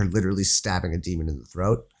opposed to her literally stabbing a demon in the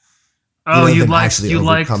throat. Oh, you liked the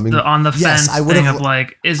on the fence thing of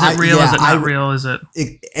like, is it real? Is it not real? Is it?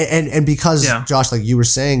 And because Josh, like you were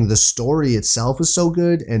saying, the story itself is so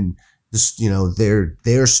good, and this,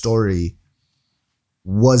 their story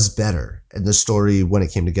was better, and the story when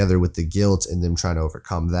it came together with the guilt and them trying to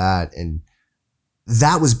overcome that, and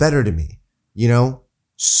that was better to me,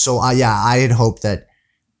 So I had hoped that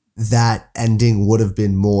ending would have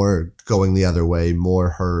been more going the other way,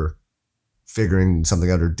 more her figuring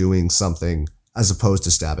something out or doing something, as opposed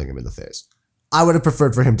to stabbing him in the face. I would have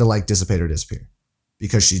preferred for him to like dissipate or disappear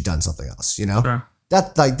because she'd done something else, Sure.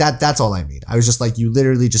 That's all I mean. I was just like, you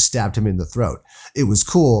literally just stabbed him in the throat. It was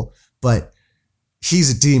cool, but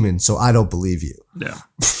he's a demon, so I don't believe you. Yeah.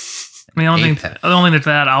 I mean, the only thing to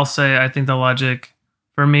that, I'll say, I think the logic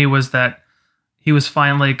for me was that he was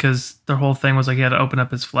finally, because the whole thing was like he had to open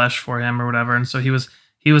up his flesh for him or whatever, and so he was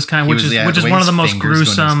kind of, which is one of the most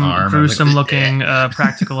gruesome looking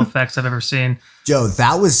practical effects I've ever seen. Yo,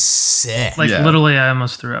 that was sick. Like literally, I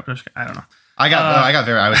almost threw up. I don't know.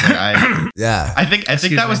 Yeah. I think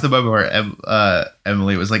that was the moment where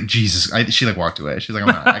Emily was like, Jesus. She like walked away. She's like,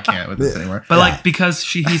 I can't with this anymore. But like, because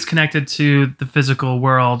he's connected to the physical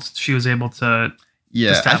world, she was able to.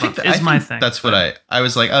 Yeah, I think my thing. That's what I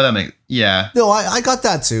was like. Oh, that makes No, I got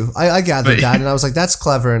that too. I gathered that, and I was like, that's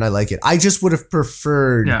clever, and I like it. I just would have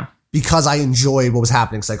preferred, because I enjoyed what was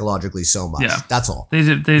happening psychologically so much. Yeah, that's all.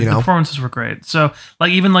 The performances were great. So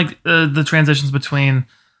like even like the transitions between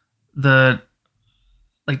the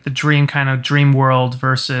dream world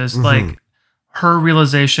versus like her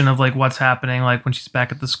realization of like what's happening, like when she's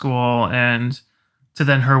back at the school, and to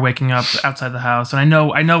then her waking up outside the house. And I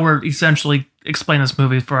know we're essentially explaining this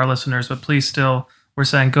movie for our listeners, but please still, we're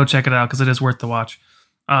saying go check it out because it is worth the watch.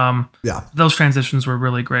 Those transitions were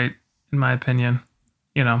really great in my opinion.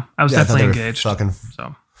 I was definitely engaged.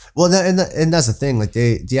 Well, and that's the thing. Like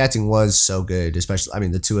the acting was so good, especially. I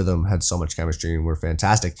mean, the two of them had so much chemistry and were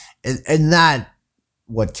fantastic, and that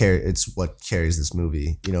what carries this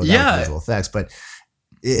movie. Visual effects. But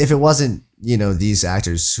if it wasn't, these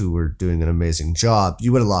actors who were doing an amazing job,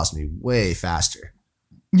 you would have lost me way faster.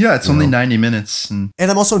 Yeah, it's only 90 minutes. And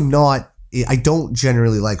I'm also I don't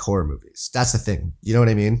generally like horror movies. That's the thing. You know what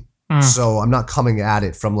I mean? So I'm not coming at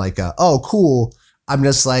it from like oh, cool. I'm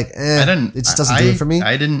just like, it just doesn't do it for me.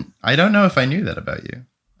 I don't know if I knew that about you.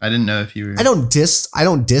 I didn't know if you were. I don't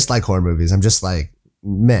dislike horror movies. I'm just like,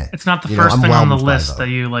 meh. It's not the first thing on the list that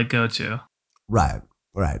you like go to. Right.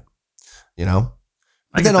 But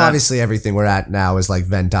then obviously everything we're at now is like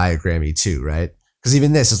Venn diagrammy too, right? Because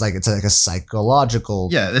even this is like, it's like a psychological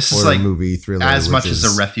this is like movie thriller. As much as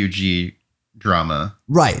a refugee drama.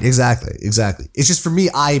 Right, exactly. It's just for me,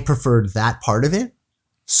 I preferred that part of it.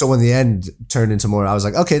 So when the end turned into more, I was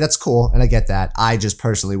like, okay, that's cool. And I get that. I just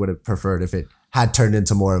personally would have preferred if it had turned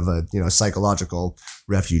into more of a, psychological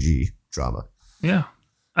refugee drama. Yeah.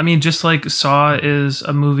 I mean, just like Saw is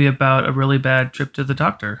a movie about a really bad trip to the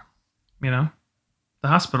doctor, the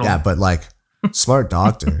hospital. Yeah, but like smart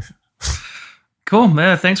doctor. Cool.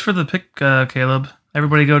 Yeah, thanks for the pick, Caleb.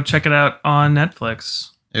 Everybody go check it out on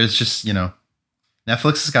Netflix. It was just,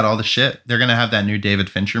 Netflix has got all the shit. They're going to have that new David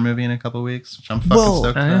Fincher movie in a couple of weeks, which I'm fucking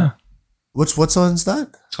stoked about. Yeah. What one's that?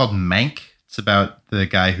 It's called Mank. It's about the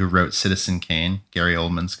guy who wrote Citizen Kane. Gary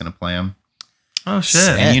Oldman's going to play him. Oh, shit.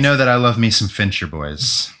 And you know that I love me some Fincher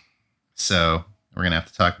boys. So we're going to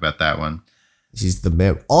have to talk about that one. He's the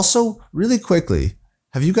man. Also, really quickly,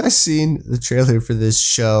 have you guys seen the trailer for this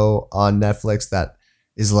show on Netflix that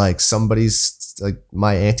is like somebody's, like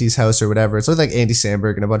My Auntie's House or whatever? It's like Andy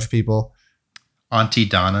Samberg and a bunch of people. Auntie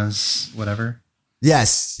Donna's whatever.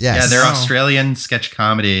 Yes. Yeah, they're Australian sketch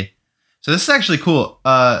comedy. So this is actually cool.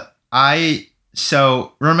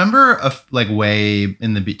 So remember like way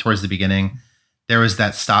in towards the beginning, there was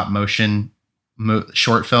that stop motion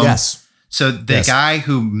short film. Yes. So the guy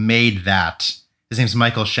who made that, his name's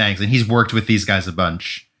Michael Shanks, and he's worked with these guys a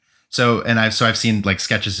bunch. So I've seen like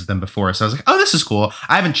sketches of them before. So I was like, oh, this is cool.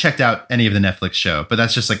 I haven't checked out any of the Netflix show, but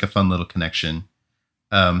that's just like a fun little connection.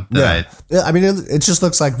 I mean, it just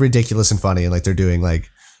looks like ridiculous and funny, and like they're doing like,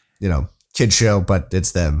 kid show, but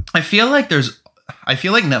it's them. I feel like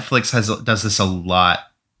Netflix does this a lot,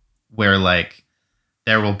 where like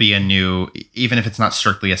there will be a new, even if it's not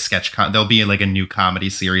strictly a sketch, there'll be like a new comedy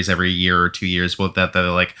series every year or 2 years that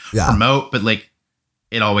they'll like promote, but like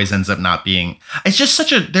it always ends up not being. It's just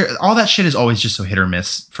all that shit is always just so hit or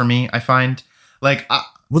miss for me. I find like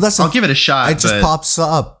I'll give it a shot. It just pops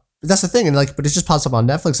up. That's the thing, and like, but it just pops up on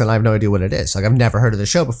Netflix, and I have no idea what it is. Like, I've never heard of the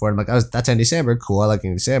show before. And I'm like, oh, that's Andy Samberg. Cool, I like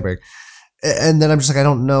Andy Samberg. And then I'm just like, I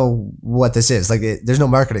don't know what this is. Like, there's no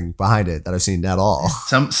marketing behind it that I've seen at all.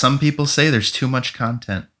 Some people say there's too much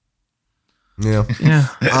content. Yeah.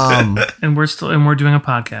 And we're doing a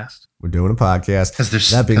podcast. We're doing a podcast because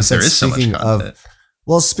there is so much content.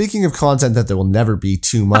 Speaking of content that there will never be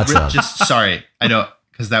too much of. Sorry, I know.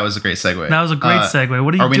 Because that was a great segue. That was a great segue.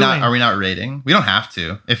 What are you doing? Are we not rating? We don't have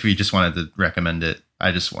to. If we just wanted to recommend it,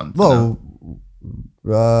 I just want.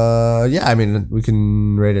 Yeah. I mean, we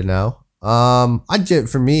can rate it now. I'm giving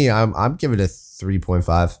it a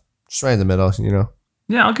 3.5. Just right in the middle,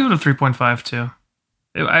 Yeah, I'll give it a 3.5 too.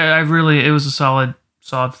 It was a solid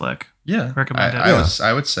flick. Yeah, recommend it.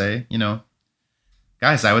 I would say,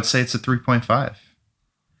 guys, I would say it's a 3.5.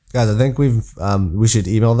 Guys, I think we should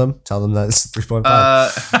email them, tell them that it's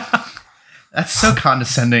 3.5. That's so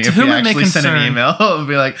condescending. To if you whom it may actually send an concern. email and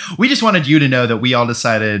be like, we just wanted you to know that we all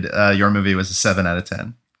decided your movie was a 7 out of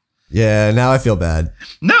 10. Yeah, now I feel bad.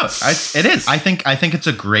 No, it is. I think it's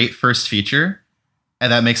a great first feature,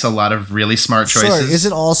 and that makes a lot of really smart choices. Sorry, is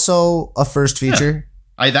it also a first feature?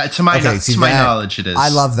 To my knowledge, it is. I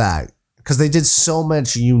love that because they did so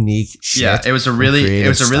much unique shit. Yeah, it was a really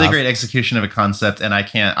great execution of a concept, and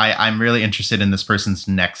I'm really interested in this person's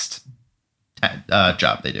next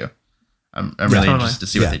job they do. I'm really interested to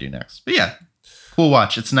see what they do next. But yeah, cool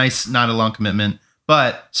watch. It's nice, not a long commitment.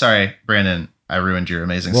 But sorry, Brandon, I ruined your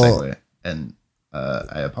amazing segue, and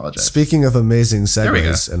I apologize. Speaking of amazing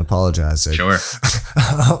segues and apologizing. Sure.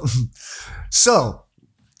 So,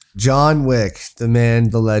 John Wick, the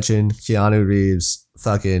man, the legend, Keanu Reeves,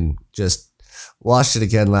 fucking just watched it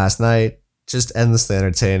again last night. Just endlessly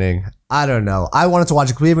entertaining. I don't know. I wanted to watch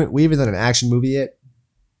it. We haven't done an action movie yet.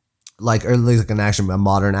 Like a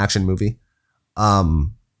modern action movie. I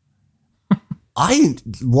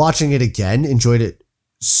watching it again enjoyed it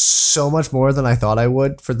so much more than I thought I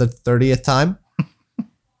would for the 30th time.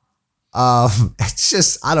 It's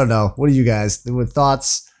just, I don't know. What do you guys with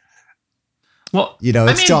thoughts? Well,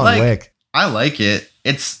 it's John Wick. I like it.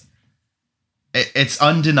 It's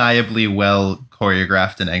undeniably well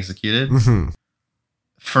choreographed and executed. Mm-hmm.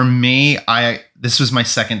 For me, this was my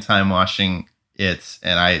second time watching it,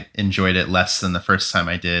 and I enjoyed it less than the first time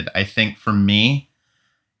I did. I think for me,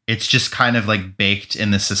 it's just kind of like baked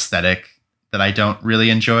in this aesthetic that I don't really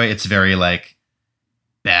enjoy. It's very like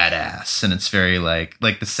badass, and it's very like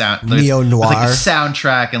the sound neo-noir, like the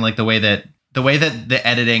soundtrack, and like the way that the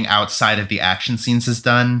editing outside of the action scenes is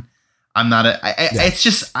done. It's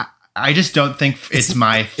just I just don't think it's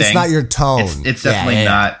my thing. It's not your tone. It's definitely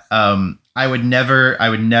not. I would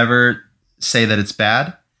never say that it's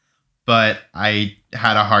bad, but I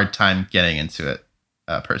had a hard time getting into it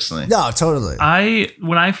personally. No, totally.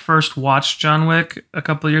 When I first watched John Wick a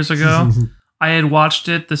couple of years ago, I had watched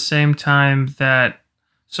it the same time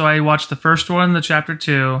so I watched the first one, the chapter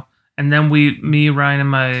 2, and then me, Ryan, and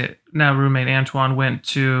my now roommate Antoine went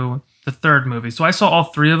to the third movie. So I saw all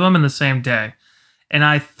 3 of them in the same day. And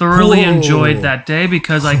I thoroughly enjoyed that day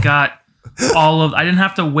because I got I didn't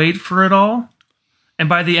have to wait for it all. And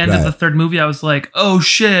by the end of the third movie, I was like, oh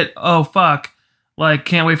shit, oh fuck. Like,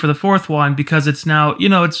 can't wait for the 4th one because it's now,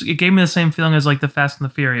 it gave me the same feeling as like the Fast and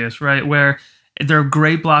the Furious, right? Where they're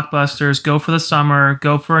great blockbusters, go for the summer,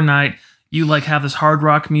 go for a night. You like have this hard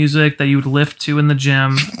rock music that you would lift to in the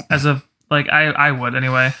gym I would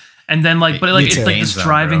anyway. And then it's like this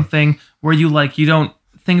driving thing where you don't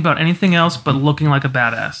think about anything else but looking like a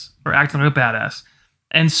badass or acting like a badass.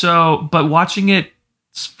 And so, but watching it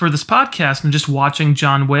for this podcast and just watching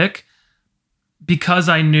John Wick, because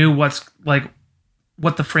I knew what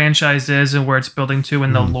the franchise is and where it's building to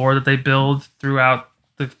and the lore that they build throughout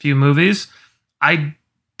the few movies, I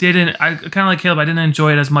kind of like Caleb, I didn't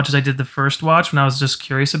enjoy it as much as I did the first watch when I was just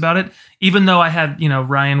curious about it, even though I had,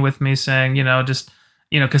 Ryan with me saying,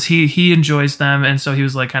 because he enjoys them. And so he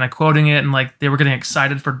was like kind of quoting it and like they were getting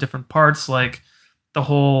excited for different parts, like the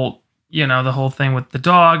whole thing with the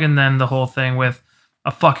dog and then the whole thing with a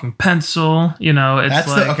fucking pencil,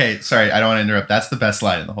 okay, sorry, I don't want to interrupt. That's the best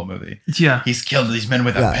line in the whole movie. Yeah. He's killed these men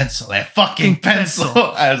with a pencil, a fucking pencil.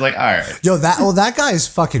 I was like, all right. Yo, that guy is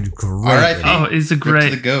fucking great. All right. Oh, he's a great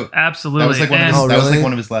the goat. Absolutely. That was like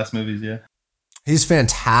one of his last movies, yeah. He's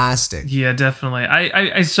fantastic. Yeah,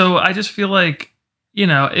 definitely. So I just feel like,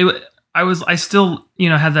 I still,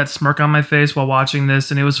 had that smirk on my face while watching this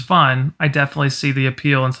and it was fun. I definitely see the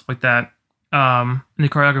appeal and stuff like that. And the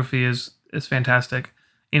choreography is fantastic.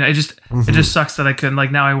 It just sucks that I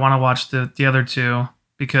couldn't now I want to watch the other 2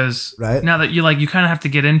 because now that you kind of have to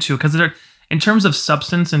get into it because they're in terms of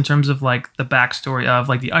substance, in terms of the backstory of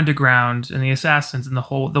the underground and the assassins and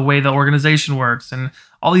the way the organization works and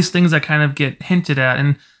all these things that kind of get hinted at.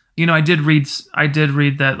 And, I did read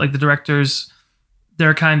that the directors,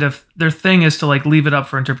 their thing is to leave it up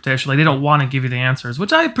for interpretation. They don't want to give you the answers,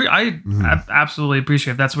 which I absolutely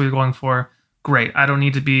appreciate. If that's what you're going for. Great. I don't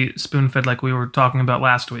need to be spoon-fed like we were talking about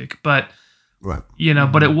last week. But, but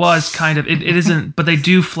it was kind of, it isn't, but they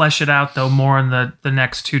do flesh it out though more in the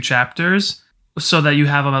next 2 chapters so that you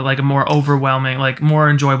have a more overwhelming, more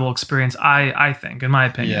enjoyable experience, I think, in my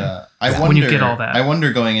opinion. Yeah. I wonder, when you get all that. I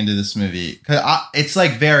wonder going into this movie, because it's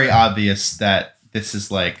very obvious that this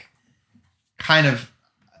is kind of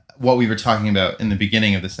what we were talking about in the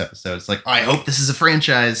beginning of this episode. It's I hope this is a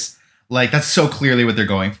franchise. That's so clearly what they're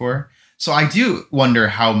going for. So I do wonder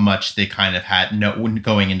how much they kind of had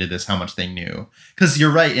going into this, how much they knew. Because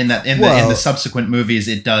you're right in that in the subsequent movies,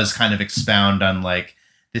 it does kind of expound on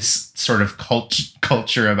this sort of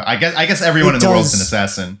culture of I guess everyone in the world is an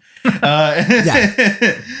assassin.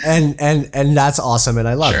 Yeah, and that's awesome, and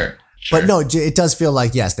I love it. Sure. But no, it does feel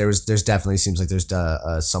like, yes, there's definitely seems like there's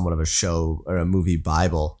somewhat of a show or a movie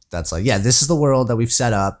Bible that's like, yeah, this is the world that we've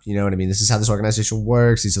set up. You know what I mean? This is how this organization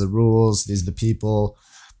works. These are the rules. These are the people.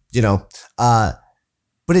 You know,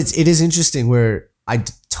 but it is interesting where I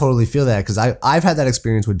totally feel that, because I've had that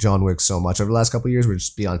experience with John Wick so much over the last couple of years. Where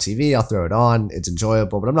just be on TV, I'll throw it on, it's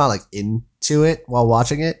enjoyable, but I'm not like into it while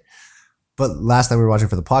watching it. But last time we were watching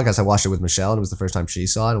for the podcast, I watched it with Michelle, and it was the first time she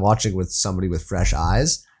saw it. And watching with somebody with fresh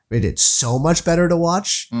eyes made it so much better to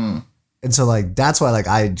watch. And so like that's why like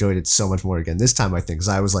I enjoyed it so much more again this time, I think, because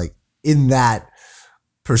I was like in that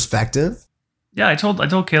perspective. Yeah, I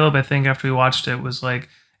told Caleb, I think, after we watched it, was like,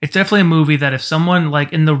 it's definitely a movie that if someone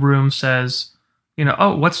like in the room says, you know,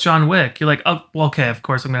 oh, what's John Wick? You're like, oh, well, okay, of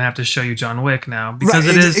course I'm going to have to show you John Wick now, because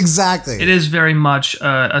right, it is exactly. It is very much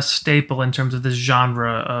a staple in terms of this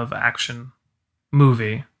genre of action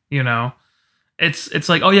movie. You know, it's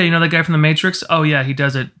like, oh yeah, you know that guy from The Matrix? Oh yeah, he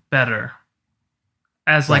does it better.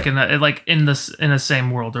 As like right. in the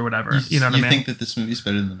same world or whatever. You know what I mean? You think that this movie's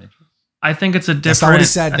better than The Matrix? I think it's a different. That's not what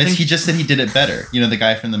he said. He just said he did it better. You know, the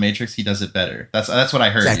guy from The Matrix, he does it better. That's what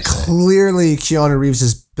I heard. Yeah, you say. Clearly, Keanu Reeves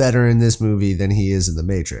is better in this movie than he is in The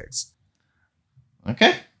Matrix.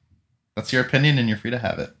 Okay, that's your opinion, and you're free to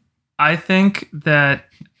have it. I think that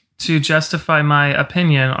to justify my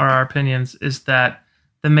opinion or our opinions is that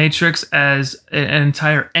The Matrix as an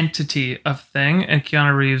entire entity of thing, and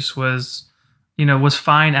Keanu Reeves was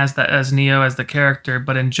fine as Neo, as the character,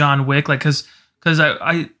 but in John Wick, like because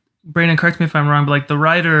I Brandon, correct me if I'm wrong, but like the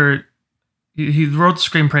writer, he wrote the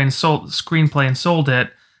screenplay and sold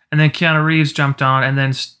it, and then Keanu Reeves jumped on, and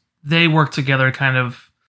then they worked together, kind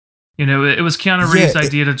of. You know, it was Keanu Reeves'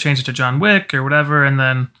 idea to change it to John Wick or whatever, and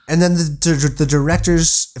then the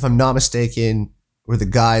directors, if I'm not mistaken, were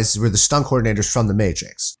the stunt coordinators from The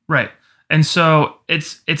Matrix, right? And so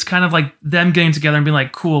it's kind of like them getting together and being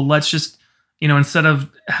like, cool, let's just. You know, instead of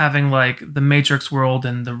having like the Matrix world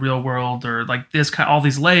and the real world, or like this kind, all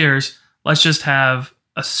these layers, let's just have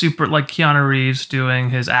a super like Keanu Reeves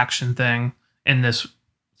doing his action thing in this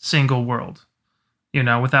single world. You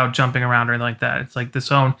know, without jumping around or anything like that. It's like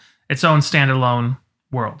its own standalone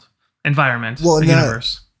world, environment,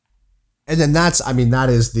 universe. And then that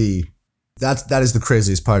is the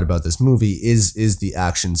craziest part about this movie is the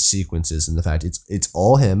action sequences and the fact it's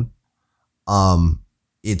all him.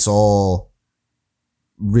 It's all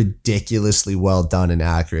ridiculously well done and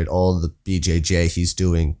accurate. All the BJJ he's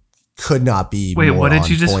doing could not be more what did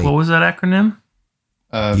you just point. What was that acronym?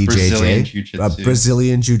 BJJ, Brazilian Jiu-Jitsu.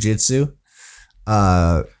 Brazilian Jiu-Jitsu.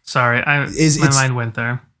 Sorry, my mind went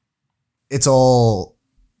there. It's all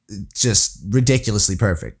just ridiculously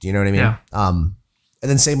perfect, you know what I mean? Yeah. And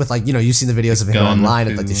then same with like, you know, you've seen the videos of him online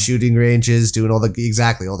at like the shooting ranges doing all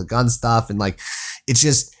the gun stuff, and like it's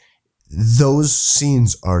just those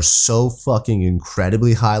scenes are so fucking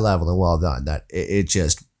incredibly high level and well done that it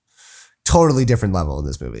just totally different level in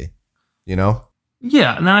this movie, you know?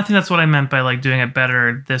 Yeah, and I think that's what I meant by like doing it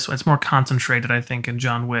better this way. It's more concentrated, I think, in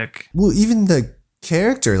John Wick. Well, even the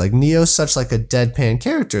character, like Neo's such like a deadpan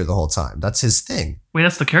character the whole time. That's his thing. Wait,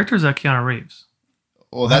 that's the character, or is that Keanu Reeves?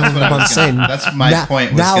 Well, that's what I'm saying. That's my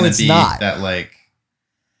point was going to be not. That like,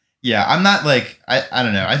 yeah, I'm not like, I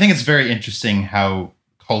don't know. I think it's very interesting how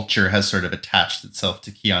culture has sort of attached itself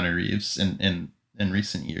to Keanu Reeves in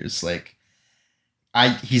recent years. Like,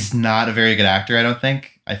 he's not a very good actor, I don't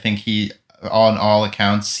think. I think on all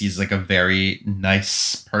accounts, he's like a very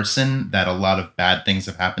nice person that a lot of bad things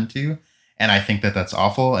have happened to. And I think that that's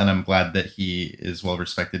awful. And I'm glad that he is well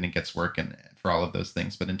respected and gets work for all of those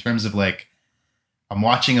things. But in terms of like, I'm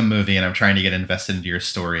watching a movie and I'm trying to get invested into your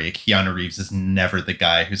story, Keanu Reeves is never the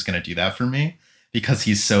guy who's going to do that for me, because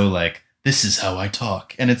he's so like, this is how I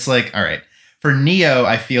talk. And it's like, all right. For Neo,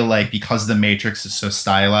 I feel like because The Matrix is so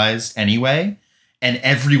stylized anyway, and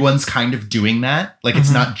everyone's kind of doing that, like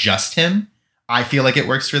it's not just him, I feel like it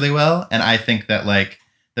works really well. And I think that like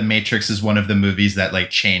The Matrix is one of the movies that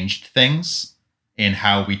like changed things in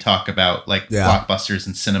how we talk about like blockbusters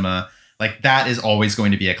and cinema. Like that is always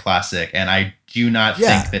going to be a classic. And I do not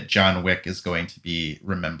think that John Wick is going to be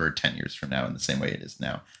remembered 10 years from now in the same way it is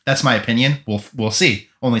now. That's my opinion. We'll see.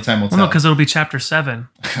 Only time will tell. No, because it'll be Chapter 7.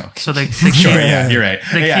 Okay. So they sure, yeah, you're right.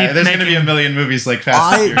 Yeah, there's going to be a million movies like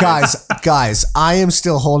Fast. Guys, I am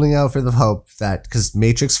still holding out for the hope that because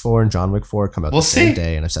Matrix 4 and John Wick 4 come out the same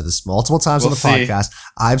day, and I've said this multiple times on the podcast,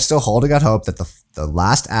 I'm still holding out hope that the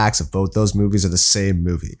last acts of both those movies are the same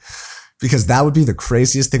movie. Because that would be the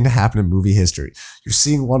craziest thing to happen in movie history. You're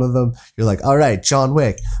seeing one of them, you're like, all right, John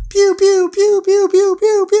Wick, pew, pew, pew, pew, pew,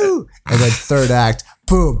 pew, pew. And then third act,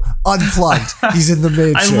 boom, unplugged. He's in the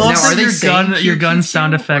Matrix. I love that your gun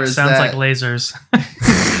sound effect sounds like lasers.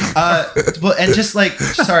 Well, and just like,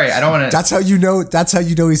 sorry, I don't want to. That's how you know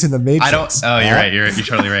he's in the Matrix. I don't. Oh, you're right. You're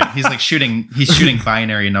totally right. He's like shooting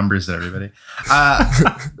binary numbers at everybody.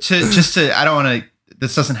 I don't want to.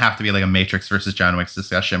 This doesn't have to be like a Matrix versus John Wick's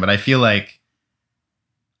discussion, but I think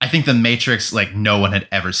the Matrix, like no one had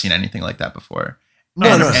ever seen anything like that before.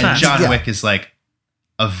 And John Wick is like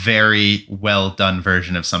a very well done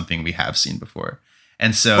version of something we have seen before.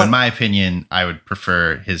 And so in my opinion, I would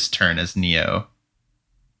prefer his turn as Neo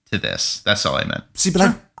to this. That's all I meant. See,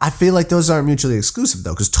 but I feel like those aren't mutually exclusive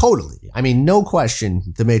though, because totally. I mean, no question,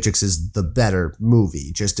 The Matrix is the better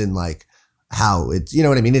movie, just in like how it's, you know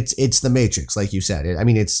what I mean? It's The Matrix, like you said.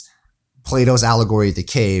 It's Plato's allegory of the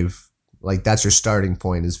cave. Like that's your starting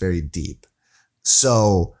point, is very deep.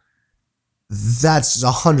 So that's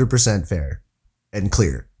 100% fair and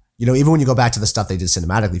clear. You know, even when you go back to the stuff they did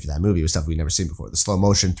cinematically for that movie, it was stuff we'd never seen before. The slow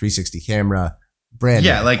motion 360 camera, brand.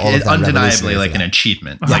 Yeah, like it's undeniably like an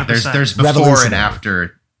achievement. 100%. Like there's before and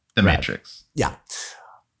after The Matrix. Yeah.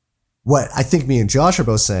 What I think me and Josh are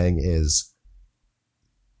both saying is,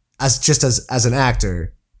 as an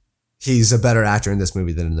actor, he's a better actor in this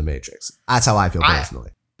movie than in The Matrix. That's how I feel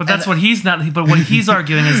personally. But that's what he's not. But what he's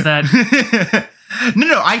arguing is that.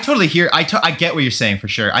 No, I totally hear. I get what you're saying for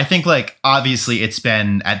sure. I think like obviously it's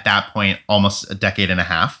been at that point almost a decade and a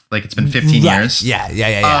half. Like it's been 15 years.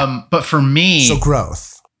 Yeah. But for me, so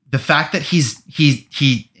growth. The fact that he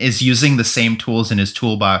is using the same tools in his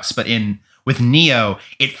toolbox, but with Neo,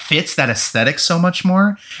 it fits that aesthetic so much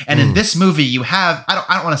more. And in this movie, you have I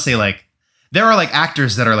don't want to say like there are like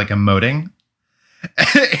actors that are like emoting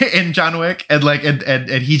in John Wick, and like and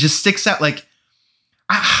he just sticks out. Like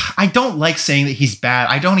I don't like saying that he's bad.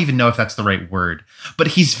 I don't even know if that's the right word, but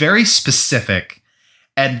he's very specific.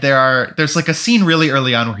 And there's like a scene really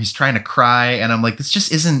early on where he's trying to cry, and I'm like, this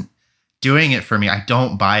just isn't doing it for me. I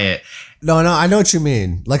don't buy it. No, I know what you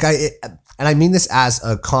mean. Like and I mean this as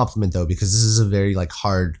a compliment though, because this is a very like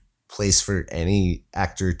hard place for any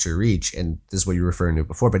actor to reach, and this is what you were referring to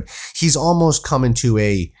before. But he's almost come into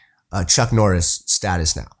a Chuck Norris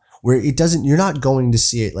status now, where you're not going to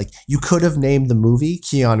see it. Like you could have named the movie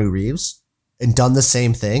Keanu Reeves and done the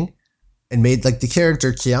same thing and made like the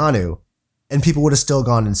character Keanu, and people would have still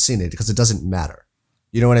gone and seen it because it doesn't matter.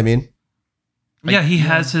 You know what I mean? Like, yeah, he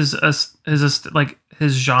has his like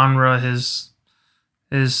his genre, his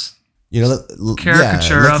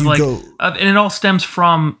caricature of like, and it all stems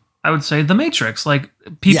from, I would say, The Matrix. Like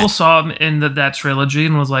people saw him in that trilogy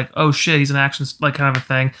and was like, oh shit, he's an action like kind of a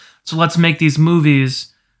thing. So let's make these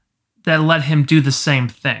movies that let him do the same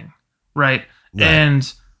thing, right?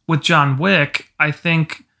 And with John Wick, I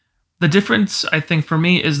think the difference, for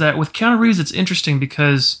me, is that with Keanu Reeves, it's interesting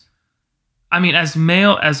because, I mean, as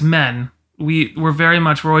men, we're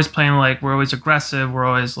always playing like, we're always aggressive, we're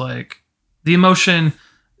always like, the emotion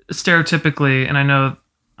stereotypically, and I know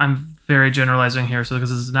I'm very generalizing here, so because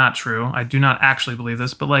this is not true, I do not actually believe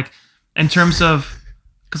this, but like, in terms of,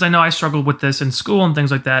 because I know I struggled with this in school and things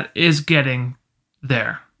like that, is getting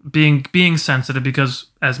there. Being sensitive, because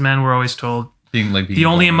as men we're always told the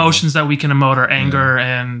only emotions that we can emote are anger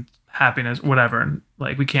and happiness, whatever, and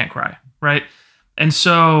like we can't cry, right? And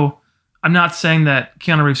so I'm not saying that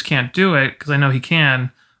Keanu Reeves can't do it, because I know he can,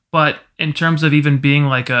 but in terms of even being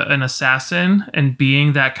like an assassin and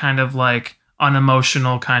being that kind of like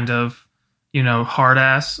unemotional kind of, you know, hard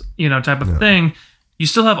ass, you know, type of thing, you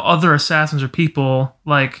still have other assassins or people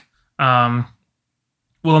like Willem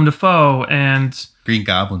Dafoe and Green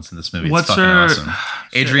Goblin's in this movie. It's fucking awesome.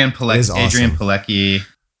 Adrian Pilecki.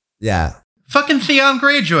 Yeah. Fucking Theon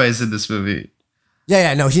Greyjoy's in this movie.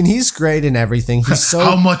 Yeah, no, he's great in everything. He's so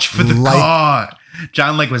how much for the car?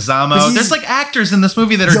 John Leguizamo. There's like actors in this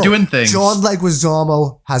movie that are doing things. John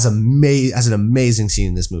Leguizamo has an amazing scene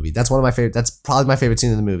in this movie. That's one of my favorite. That's probably my favorite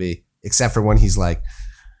scene in the movie, except for when he's like,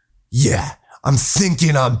 "Yeah, I'm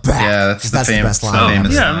thinking I'm back." Yeah, that's the best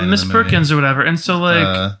line. Miss Perkins or whatever. And so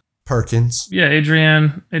like Perkins. Yeah,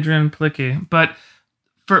 Adrian Pilecki. But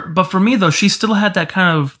for me though, she still had that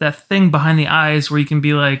kind of that thing behind the eyes where you can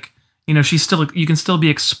be like, you know, you can still be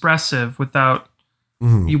expressive without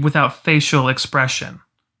facial expression,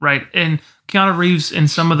 right? And Keanu Reeves in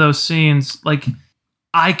some of those scenes, like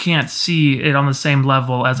I can't see it on the same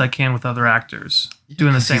level as I can with other actors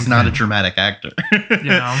doing the same thing. He's not a dramatic actor. You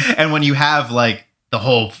know? And when you have like the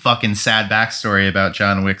whole fucking sad backstory about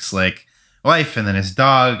John Wick's like wife and then his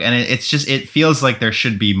dog, and it feels like there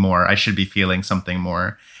should be more. I should be feeling something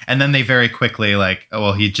more. And then they very quickly like, oh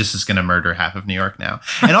well, he just is going to murder half of New York now.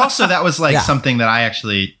 And also that was like something that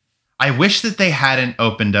I wish that they hadn't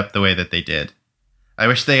opened up the way that they did. I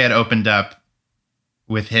wish they had opened up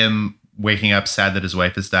with him waking up sad that his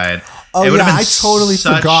wife has died. Oh yeah, I totally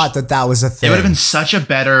forgot that was a thing. It would have been such a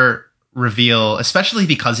better reveal, especially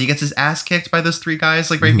because he gets his ass kicked by those three guys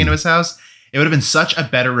like breaking into his house. It would have been such a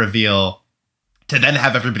better reveal to then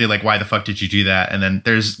have everybody like, why the fuck did you do that? And then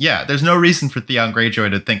there's no reason for Theon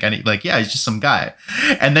Greyjoy to think he's just some guy.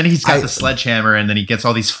 And then he's got the sledgehammer and then he gets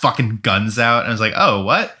all these fucking guns out. And I was like, oh,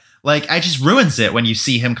 what? Like, I just ruins it when you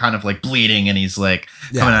see him kind of like bleeding and he's like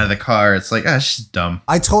coming out of the car. It's like, it's just dumb.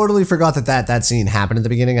 I totally forgot that scene happened at the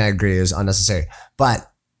beginning. I agree. It was unnecessary.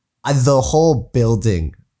 But the whole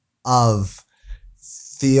building of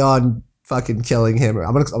Theon fucking killing him,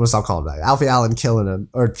 I'm gonna stop calling him that. Alfie Allen killing him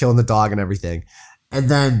or killing the dog and everything. And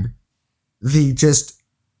then the just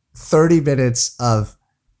 30 minutes of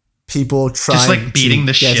people trying just like beating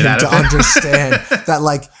the shit out of him to understand that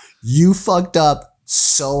like you fucked up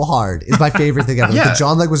so hard is my favorite thing ever. Like the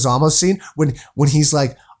John Leguizamo scene when he's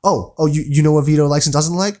like, oh, you know what Vito likes and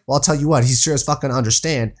doesn't like? Well, I'll tell you what, he's sure as fuck gonna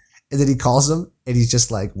understand. And then he calls him and he's just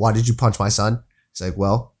like, why did you punch my son? He's like,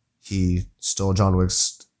 well, he stole John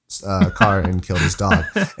Wick's car and killed his dog.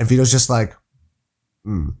 And Vito's just like,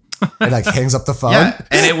 and like hangs up the phone. Yeah,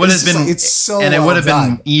 and it would have been, it would have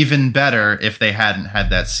been even better if they hadn't had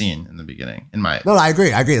that scene in the beginning. No, I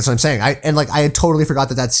agree. That's what I'm saying. I had totally forgot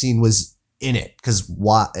that scene was in it because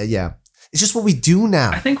it's just what we do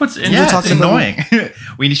now. I think what's it's annoying.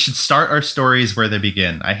 We should start our stories where they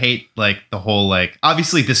begin. I hate like the whole like.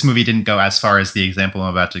 Obviously, this movie didn't go as far as the example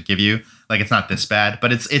I'm about to give you. Like, it's not this bad,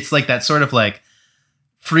 but it's like that sort of like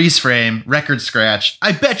freeze frame, record scratch.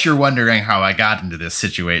 I bet you're wondering how I got into this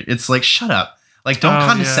situation. It's like, shut up. Like, don't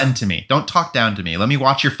condescend to me. Don't talk down to me. Let me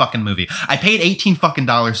watch your fucking movie. I paid $18 fucking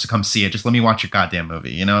to come see it. Just let me watch your goddamn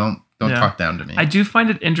movie. You know, don't talk down to me. I do find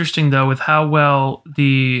it interesting though with how well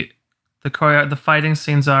the fighting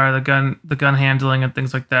scenes are, the gun handling and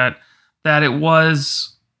things like that. That it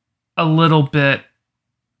was a little bit.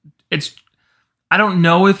 I don't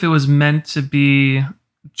know if it was meant to be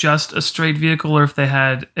just a straight vehicle or if they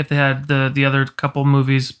had the other couple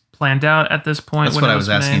movies planned out at this point. That's what I was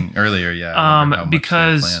asking earlier. Yeah,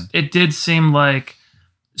 because it did seem like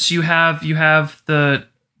so you have the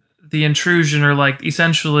intrusion or like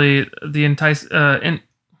essentially the enticing.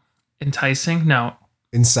 No.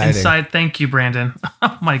 Inciting. Thank you, Brandon.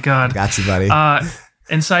 Oh my God. Got you, buddy.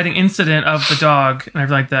 Inciting incident of the dog and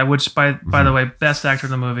everything like that, which by the way, best actor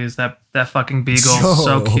in the movie is that fucking beagle.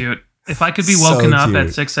 So cute. If I could be woken up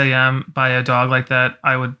at 6 a.m. by a dog like that,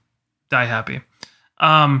 I would die happy.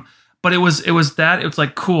 But it was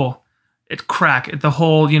like cool. It crack. The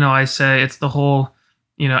whole, I say it's the whole,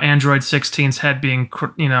 Android 16's head being,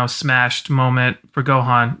 smashed moment for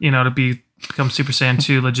Gohan, to become Super Saiyan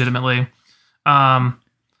 2 legitimately.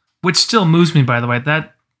 Which still moves me, by the way.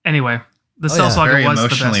 The Cell Saga very was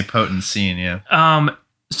emotionally the best. Potent scene, yeah.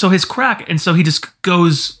 So his crack, and so he just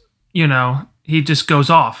goes, he just goes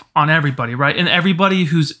off on everybody, right? And everybody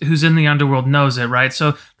who's in the underworld knows it, right?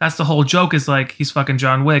 So that's the whole joke is like he's fucking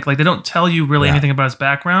John Wick. Like they don't tell you really anything about his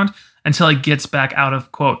background until he gets back out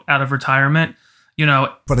of retirement,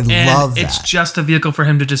 But I love that. It's just a vehicle for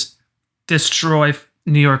him to just destroy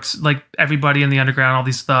New York's like everybody in the underground, all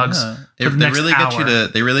these thugs. Yeah. They really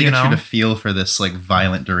get you to feel for this like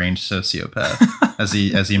violent, deranged sociopath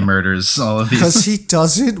as he murders all of these because he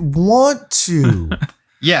doesn't want to.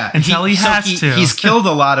 Yeah, until he has to. He's killed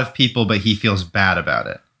a lot of people, but he feels bad about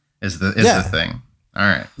it. Is the thing? All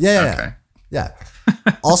right. Yeah.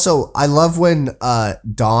 Also, I love when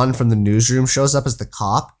Don from the newsroom shows up as the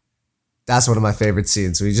cop. That's one of my favorite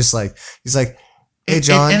scenes. So he's like. Hey,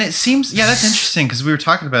 John. And it seems, that's interesting because we were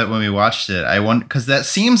talking about it when we watched it. I wonder, because that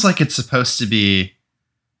seems like it's supposed to be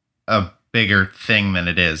a bigger thing than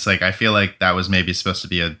it is. Like, I feel like that was maybe supposed to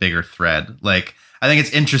be a bigger thread. Like, I think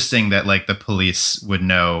it's interesting that like the police would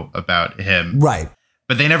know about him. Right.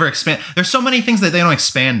 But they never expand. There's so many things that they don't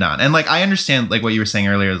expand on. And like, I understand like what you were saying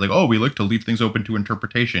earlier is like, oh, we like to leave things open to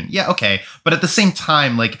interpretation. Yeah. Okay. But at the same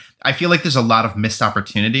time, like, I feel like there's a lot of missed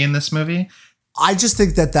opportunity in this movie. I just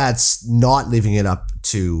think that that's not leaving it up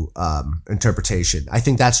to interpretation. I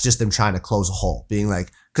think that's just them trying to close a hole, being like,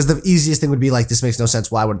 because the easiest thing would be like, this makes no sense.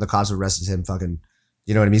 Why wouldn't the cops have arrested him? Fucking,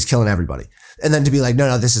 you know what I mean? He's killing everybody. And then to be like,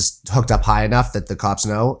 no, this is hooked up high enough that the cops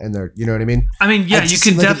know, and they're, you know what I mean? I mean, yeah, you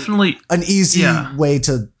can definitely an easy way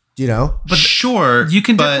to, but sure, you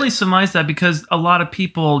can definitely surmise that because a lot of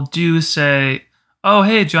people do say, oh,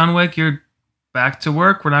 hey, John Wick, you're back to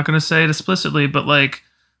work. We're not going to say it explicitly, but like,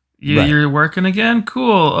 you're working again?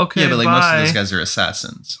 Cool. Okay. Yeah, but like bye. most of those guys are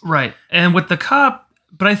assassins. Right. And with the cop,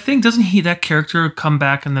 but I think, doesn't that character come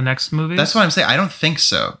back in the next movie? That's what I'm saying. I don't think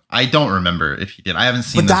so. I don't remember if he did. I haven't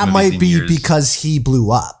seen. But that might be because he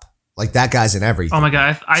blew up. Like that guy's in everything. Oh my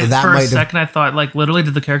god! I for a second I thought like literally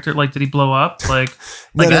did the character like did he blow up like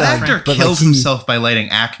that actor killed himself by lighting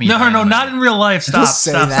Acme? No, not in real life.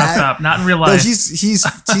 Stop! Not in real life. No,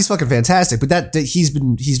 he's fucking fantastic. But that he's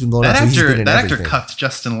been blown up. That actor cucked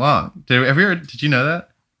Justin Long. Did you know that?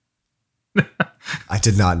 I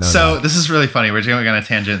did not know. So this is really funny. We're going on a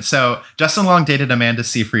tangent. So Justin Long dated Amanda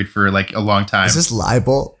Seyfried for like a long time. Is this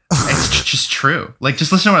libel? It's just true. Like,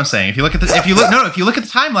 just listen to what I'm saying. If you look at the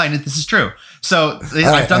timeline, this is true. So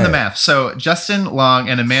I've done the math. So Justin Long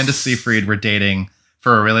and Amanda Seyfried were dating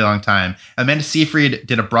for a really long time. Amanda Seyfried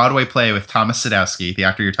did a Broadway play with Thomas Sadowski, the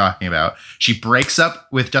actor you're talking about. She breaks up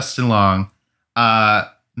with Justin Long,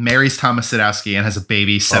 marries Thomas Sadowski, and has a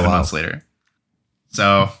baby 7 months later.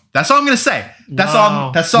 So that's all I'm gonna say. That's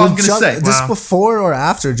all I'm gonna say. This before or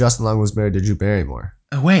after Justin Long was married to Drew Barrymore?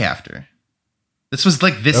 Way after. This was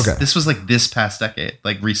like this. Okay. This was like this past decade,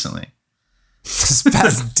 like recently. This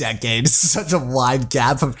past decade is such a wide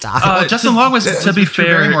gap of time. Justin Long was, to be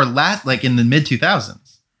fair, more like in the mid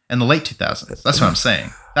 2000s and the late 2000s. That's what I'm saying.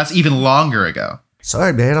 That's even longer ago.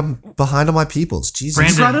 Sorry, man, I'm behind on my peoples. Jesus,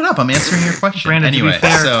 Brandon, you brought it up. I'm answering your question. Brandon, anyway, to be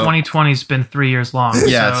fair, 2020's been 3 years long.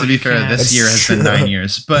 Yeah, so to be fair, this year has been 9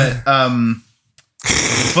 years. But my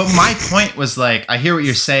point was like, I hear what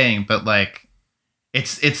you're saying, but like,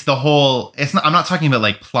 it's the whole. It's not. I'm not talking about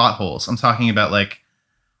like plot holes. I'm talking about like,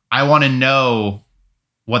 I want to know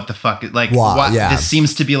what the fuck, like, this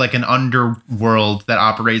seems to be like an underworld that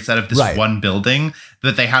operates out of this one building,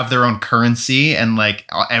 that they have their own currency, and like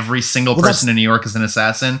every single person in New York is an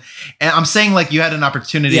assassin. And I'm saying like you had an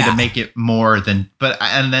opportunity to make it more than,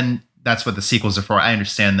 and then that's what the sequels are for. I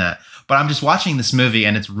understand that, but I'm just watching this movie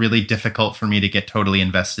and it's really difficult for me to get totally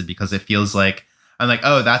invested because it feels like, I'm like,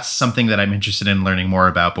 oh, that's something that I'm interested in learning more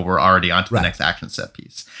about, but we're already on to the next action set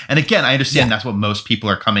piece. And again, I understand that's what most people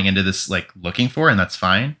are coming into this like looking for, and that's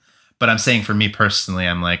fine. But I'm saying for me personally,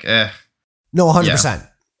 I'm like, No, 100%.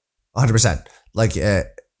 100%. Like,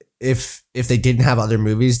 if they didn't have other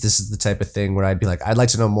movies, this is the type of thing where I'd be like, I'd like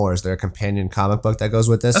to know more. Is there a companion comic book that goes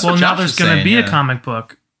with this? Well, now there's going to be a comic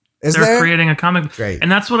book. They're creating a comic book. Great.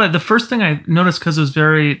 And that's what the first thing I noticed, because it was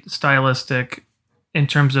very stylistic in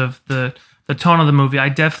terms of the tone of the movie. I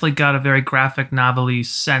definitely got a very graphic novel-y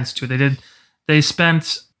sense to it. They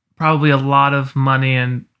spent probably a lot of money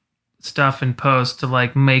and stuff in post to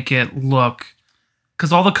like make it look,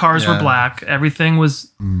 because all the cars were black. Everything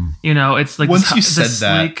was, it's like once you said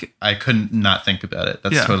that, I couldn't not think about it.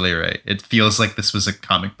 That's totally right. It feels like this was a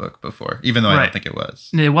comic book before, even though I don't think it was.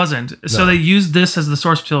 It wasn't. No. So they used this as the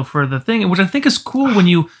source material for the thing, which I think is cool when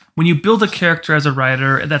you build a character as a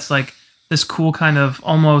writer. That's like this cool kind of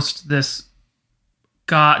almost this.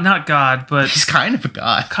 God, not God, but he's kind of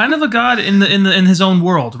a god in his own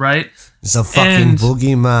world, right? He's a fucking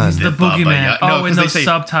boogeyman. He's the boogeyman. In those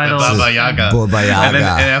subtitles, Baba Yaga. And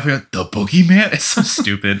then the boogeyman. It's so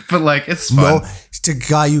stupid, but like it's fun. No, it's the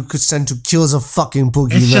guy you could send to kill as a fucking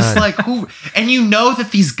boogeyman. It's just like who, and you know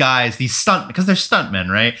that these guys, because they're stuntmen,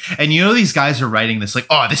 right? And you know these guys are writing this like,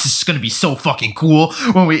 oh, this is gonna be so fucking cool.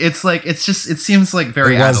 It seems like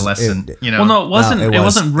very adolescent, you know. Well, no, it wasn't. It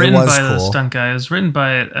wasn't written by the stunt guy. It was written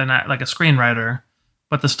by a screenwriter,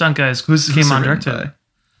 but the stunt guys came on directed.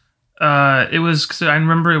 It was. I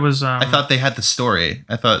remember it was. I thought they had the story.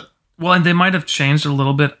 Well, and they might have changed a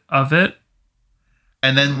little bit of it.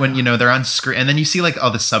 And then when they're on screen, and then you see like all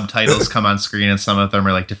the subtitles come on screen, and some of them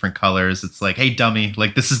are like different colors. It's like, hey, dummy,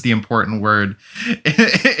 like this is the important word, and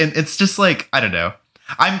it's just like, I don't know.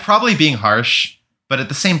 I'm probably being harsh, but at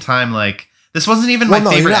the same time, like this wasn't even my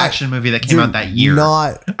favorite action movie that came out that year.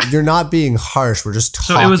 You're not being harsh. We're just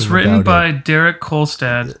talking. So it was written by Derek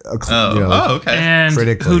Kolstad. Okay. And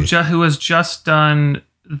who has just done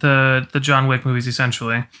the John Wick movies,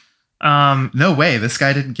 essentially. No way. This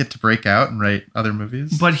guy didn't get to break out and write other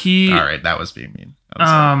movies. But he. All right, that was being mean.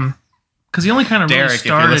 Because he only kind of really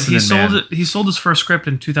started. He sold his first script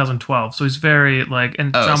in 2012, so he's very like.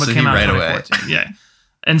 And John Wick came out in 2014. Yeah,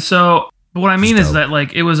 and so. But what I mean is that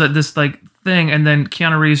like it was this like thing, and then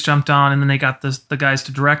Keanu Reeves jumped on, and then they got the guys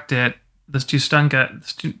to direct it. Those two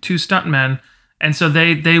stuntmen, and so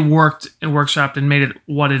they worked and workshopped and made it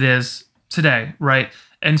what it is today, right?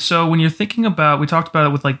 And so when you're thinking about, we talked about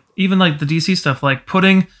it with like even like the DC stuff, like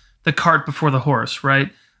putting the cart before the horse,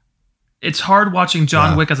 right? It's hard watching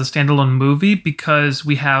John Wick as a standalone movie because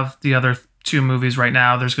we have the other two movies right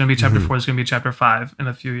now. There's going to be chapter 4, there's going to be chapter 5 in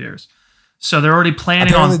a few years. So they're already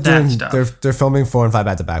planning on that stuff. They're filming 4 and 5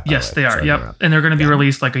 back to back. Yes, they are. Yep. And they're going to be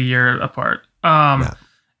released like a year apart.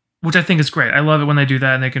 Which I think is great. I love it when they do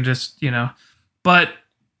that and they can just, but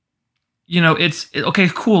it's okay,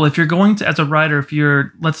 cool. If you're going to, as a writer, if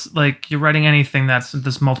you're writing anything that's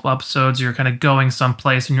this multiple episodes, you're kind of going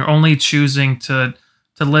someplace and you're only choosing to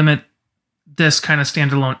limit this kind of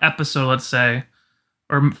standalone episode, let's say,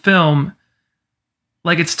 or film,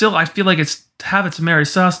 like it's still, I feel like it's have its Mary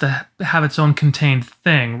sauce to have its own contained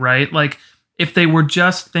thing, right? Like if they were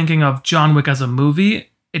just thinking of John Wick as a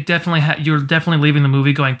movie, it definitely you're definitely leaving the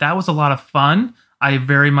movie going, that was a lot of fun. I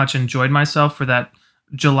very much enjoyed myself for that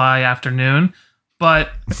July afternoon.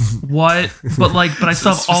 But I still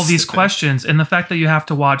have all these questions. And the fact that you have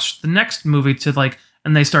to watch the next movie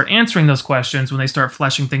and they start answering those questions when they start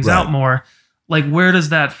fleshing things out more, like where does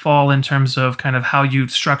that fall in terms of kind of how you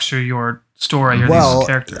structure your story or these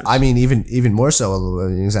characters? I mean, even more so,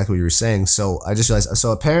 exactly what you were saying. So I just realized,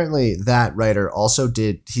 so apparently that writer also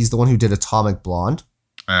he's the one who did Atomic Blonde.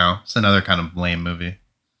 Oh, it's another kind of lame movie.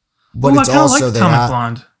 But it's also like Atomic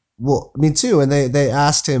Blonde. Well, me too. And they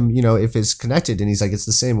asked him, if it's connected, and he's like, it's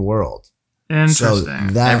the same world.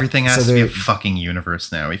 Interesting. So everything has to be a fucking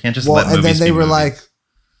universe now. We can't just let movies be movies.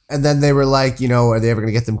 And then they were like, are they ever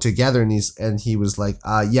going to get them together? And he was like,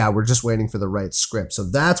 yeah, we're just waiting for the right script. So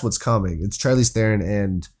that's what's coming. It's Charlize Theron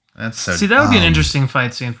and. That's so. See, that would be an interesting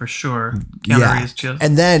fight scene for sure. Keanu Reeves just.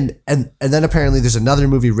 And then apparently there's another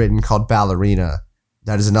movie written called Ballerina.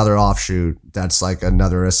 That is another offshoot. That's like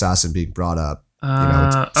another assassin being brought up.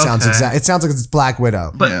 It sounds It sounds like it's Black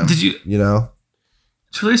Widow. But did you?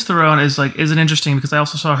 Charlize Theron is it interesting because I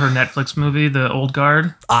also saw her Netflix movie, The Old Guard,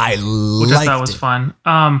 which I thought was fun.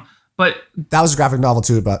 But that was a graphic novel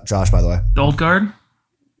too, about Josh, by the way. The Old Guard.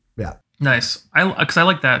 Yeah. Nice. Because I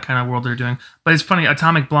like that kind of world they're doing. But it's funny.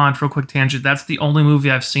 Atomic Blonde, real quick tangent. That's the only movie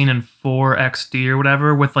I've seen in 4XD or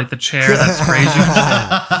whatever with like the chair that sprays you.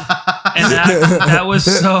 And that was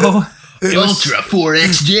so. Ultra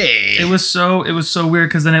 4XJ. It was so weird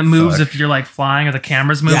because then it moves if you're like flying or the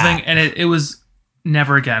camera's moving, and it was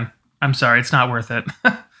never again. I'm sorry, it's not worth it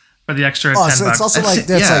for the extra $10. So it's also like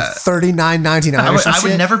 $39.99. I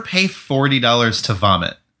would never pay $40 to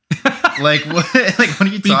vomit. Like what are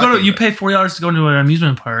you talking about? You pay $40 to go into an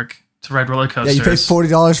amusement park to ride roller coasters. Yeah, you pay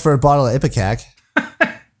 $40 for a bottle of Ipecac.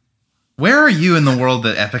 Where are you in the world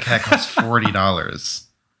that Ipecac costs $40?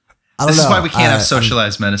 This is why we can't have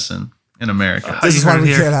socialized medicine in America. This is why we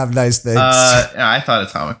can't have nice things. I thought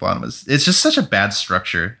Atomic Blonde it's just such a bad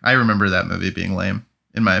structure. I remember that movie being lame,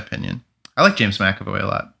 in my opinion. I like James McAvoy a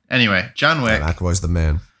lot. Anyway, John Wick. Yeah, McAvoy's the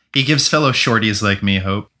man. He gives fellow shorties like me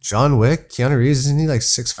hope. John Wick? Keanu Reeves, isn't he like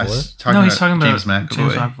 6'4"? He's talking about James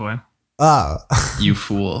McAvoy. Oh. You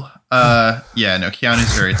fool.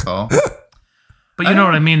 Keanu's very tall. But you know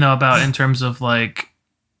what I mean, though, about in terms of like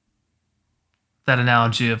that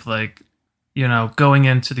analogy of like, going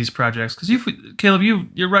into these projects. Because Caleb,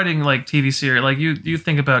 you're writing like TV series, like you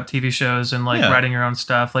think about TV shows and like writing your own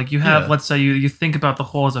stuff. Like you have, let's say you think about the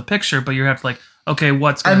whole as a picture, but you have to like, okay,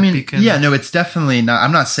 what's going to be... it's definitely not...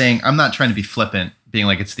 I'm not trying to be flippant, being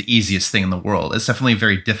like it's the easiest thing in the world. It's definitely a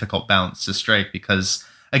very difficult balance to strike because,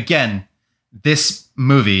 again, this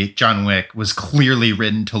movie, John Wick, was clearly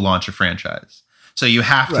written to launch a franchise. So you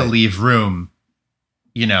have to leave room,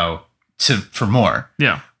 for more.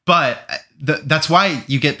 Yeah. But that's why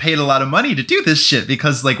you get paid a lot of money to do this shit,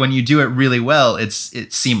 because like when you do it really well, it's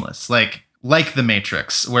seamless. Like The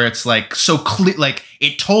Matrix, where it's like so clear, like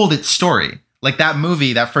it told its story. Like that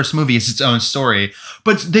first movie is its own story,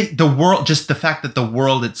 but the world, just the fact that the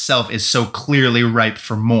world itself is so clearly ripe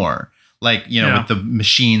for more. Like, with the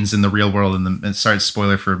machines in the real world and sorry,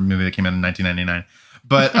 spoiler for a movie that came out in 1999,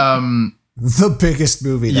 but the biggest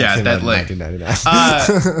movie that came out in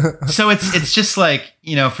 1999. So it's just like,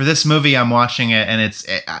 for this movie, I'm watching it and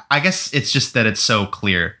I guess it's just that it's so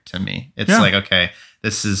clear to me. It's like, okay,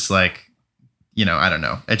 this is like, I don't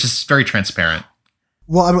know. It's just very transparent.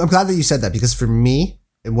 Well, I'm glad that you said that, because for me,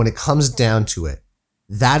 and when it comes down to it,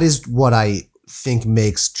 that is what I think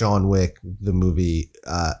makes John Wick, the movie,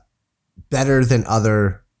 better than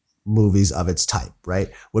other movies of its type, right?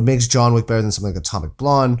 What makes John Wick better than something like Atomic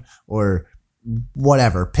Blonde or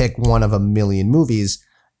whatever, pick one of a million movies,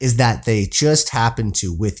 is that they just happen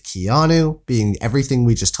to, with Keanu being everything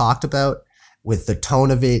we just talked about, with the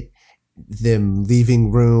tone of it, them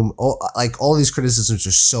leaving room, all these criticisms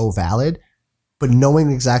are so valid. But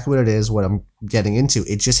knowing exactly what it is, what I'm getting into,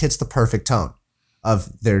 it just hits the perfect tone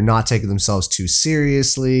of they're not taking themselves too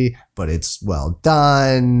seriously, but it's well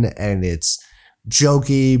done and it's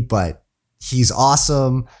jokey, but he's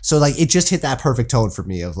awesome. So like it just hit that perfect tone for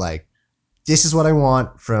me of like, this is what I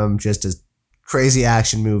want from just a crazy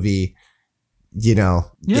action movie. Yeah.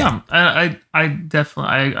 I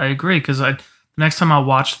definitely I agree, because the next time I'll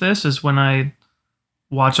watch this is when I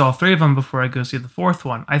watch all three of them before I go see the fourth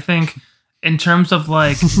one. I think in terms of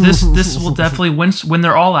like this will definitely, when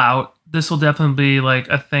they're all out, this will definitely be like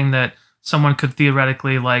a thing that someone could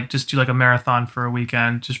theoretically like just do like a marathon for a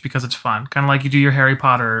weekend just because it's fun, kind of like you do your Harry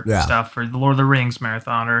Potter stuff or the Lord of the Rings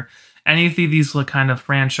marathon or any of these kind of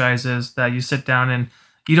franchises that you sit down and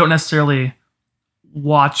you don't necessarily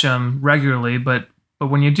watch them regularly, but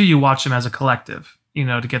when you do, you watch them as a collective,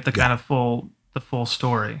 to get the kind of the full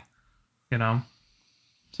story,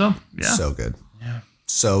 So so good, yeah,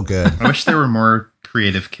 so good. I wish there were more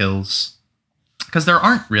creative kills, because there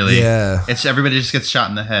aren't really. Yeah, it's everybody just gets shot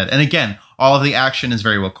in the head, and again, all of the action is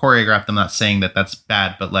very well choreographed. I'm not saying that that's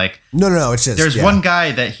bad, but like, no, it's just there's one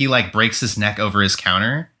guy that he like breaks his neck over his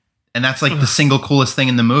counter. And that's like the single coolest thing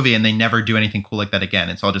in the movie, and they never do anything cool like that again.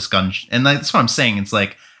 It's all just and that's what I'm saying. It's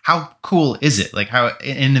like, how cool is it? Like, how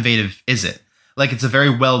innovative is it? Like, it's a very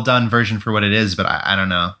well done version for what it is, but I don't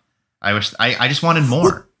know. I wish I just wanted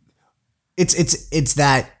more. It's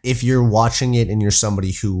that if you're watching it and you're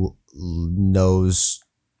somebody who knows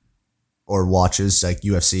or watches like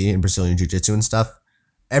UFC and Brazilian Jiu-Jitsu and stuff,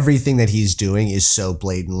 everything that he's doing is so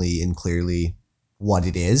blatantly and clearly what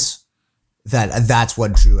it is. That's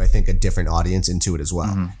what drew, I think, a different audience into it as well.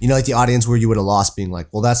 Mm-hmm. Like the audience where you would have lost being like,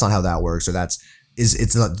 well, that's not how that works, or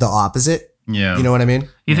it's the opposite. Yeah, you know what I mean?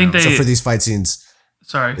 You think so for these fight scenes?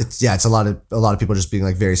 Sorry, it's a lot of people just being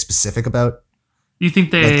like very specific about. You think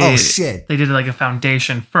they? Like, oh shit! They did like a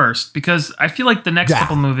foundation first, because I feel like the next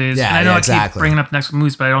couple movies, and I know I keep bringing up next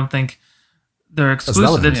movies, but I don't think they're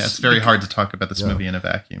exclusive. It's very hard to talk about this movie in a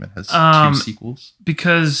vacuum. It has 2 sequels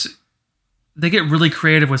because they get really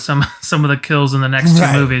creative with some of the kills in the next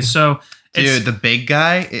 2 movies. So, dude, the big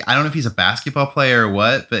guy, I don't know if he's a basketball player or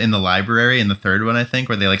what, but in the library in the third one, I think,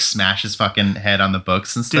 where they like smash his fucking head on the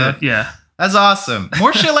books and stuff. Dude, yeah. That's awesome.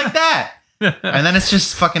 More shit like that. And then it's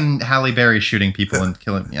just fucking Halle Berry shooting people and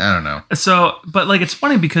killing. I don't know. So, but like, it's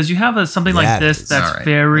funny because you have something like this that's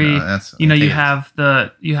very, you have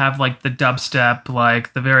like the dubstep,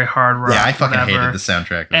 like the very hard rock. Yeah, I fucking hated the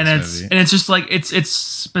soundtrack of and this movie. And it's just like, it's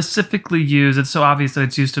specifically used. It's so obvious that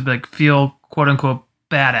it's used to like feel quote unquote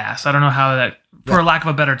badass. I don't know how that, for lack of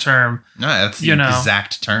a better term. No, that's the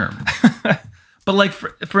exact term. But like,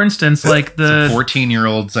 for instance, like the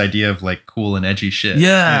 14-year-old's idea of like cool and edgy shit.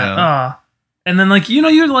 Yeah. And then like, you're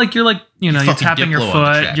tapping your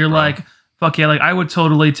foot. You're like, fuck yeah. Like I would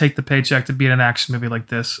totally take the paycheck to be in an action movie like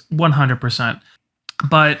this. 100%.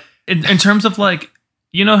 But in terms of like,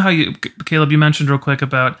 how Caleb, you mentioned real quick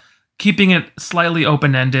about keeping it slightly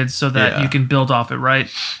open-ended so that you can build off it,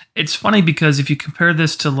 right? It's funny because if you compare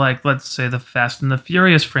this to like, let's say the Fast and the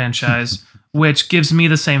Furious franchise, which gives me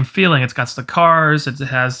the same feeling. It's got the cars, it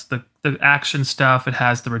has the action stuff, it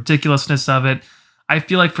has the ridiculousness of it. I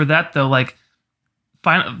feel like for that though, like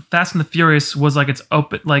Fast and the Furious was like it's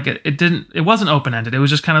open, like it wasn't open-ended. It was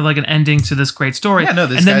just kind of like an ending to this great story. Yeah, no,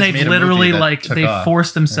 and then they've literally like they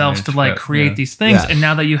forced themselves to like create these things. Yeah. And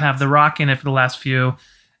now that you have The Rock in it for the last few,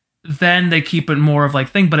 then they keep it more of like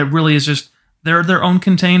thing, but it really is just they're their own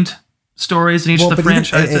contained stories in each of the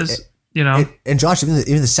franchises. And Josh, even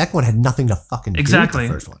the second one had nothing to fucking do with the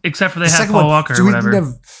first one, except for they had Paul Walker or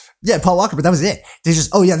whatever. Paul Walker, but that was it. They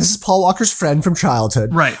just, this is Paul Walker's friend from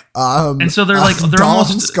childhood, right? And so they're like, they're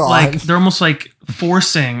almost like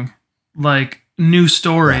forcing like new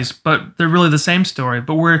stories, but they're really the same story.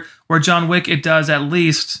 But where John Wick, it does at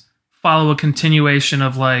least follow a continuation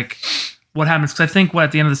of like what happens. Because I think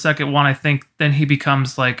at the end of the second one, I think then he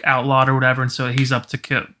becomes like outlawed or whatever, and so he's up to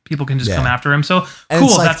kill. People can just come after him. So and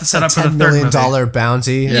cool. Like, that's a setup for the third movie. $10 million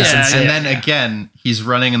bounty. And then again, he's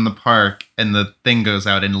running in the park, and the thing goes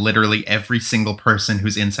out, and literally every single person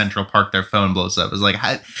who's in Central Park, their phone blows up. It's like,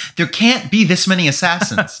 there can't be this many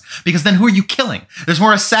assassins, because then who are you killing? There's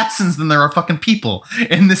more assassins than there are fucking people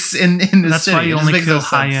in this in this that's city. Why you only kill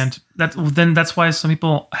high end. That's why some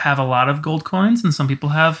people have a lot of gold coins, and some people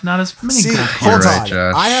have not as many gold coins. Hold on.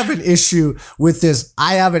 Josh. I have an issue with this.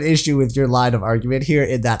 I have an issue with your line of argument here,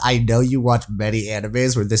 in that I know you watch many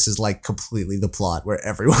animes where this is like completely the plot, where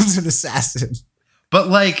everyone's an assassin. But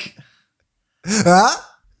like, they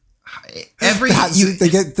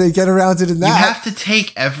get around it in that. You have to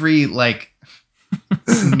take every like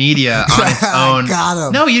media on its own. Got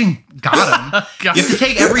him. No, you didn't got him. You have to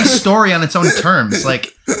take every story on its own terms.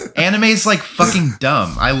 Like, anime's like fucking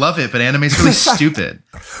dumb. I love it, but anime's really stupid.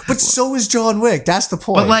 But so is John Wick. That's the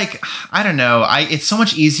point. But like, I don't know. It's so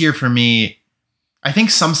much easier for me. I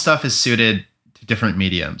think some stuff is suited to different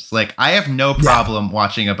mediums. Like, I have no problem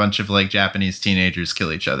watching a bunch of like Japanese teenagers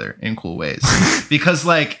kill each other in cool ways because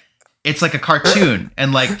like it's like a cartoon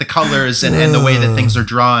and like the colors and the way that things are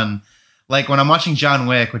drawn. Like when I'm watching John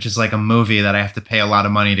Wick, which is like a movie that I have to pay a lot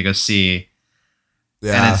of money to go see.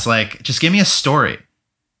 Yeah. And it's like, just give me a story,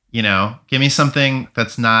 you know, give me something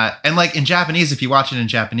that's not, and like in Japanese, if you watch it in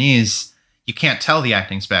Japanese, you can't tell the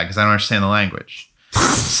acting's bad because I don't understand the language.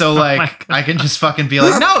 So like I can just fucking be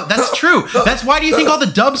like, no, that's true. That's why do you think all the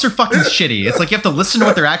dubs are fucking shitty? It's like you have to listen to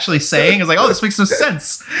what they're actually saying. It's like, oh, this makes no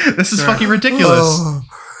sense. This is fucking ridiculous.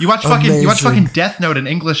 You watch fucking Death Note in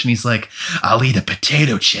English and he's like, I'll eat a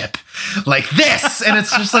potato chip like this. And it's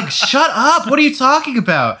just like, shut up. What are you talking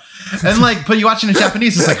about? And like, but you watch it in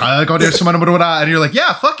Japanese, it's like, and you're like,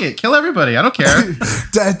 yeah, fuck it. Kill everybody. I don't care.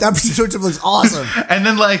 that potato chip looks awesome. And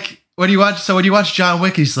then like, when you watch John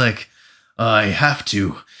Wick, he's like, I have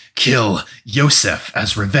to kill Yosef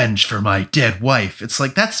as revenge for my dead wife. It's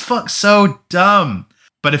like, that's so dumb.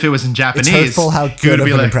 But if it was in Japanese, it's hurtful how good of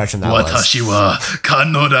an impression that was. Watashi wa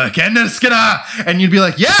kannoda ken desu kara. And you'd be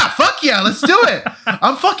like, yeah, fuck yeah, let's do it.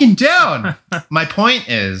 I'm fucking down. My point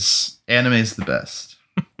is, anime is the best.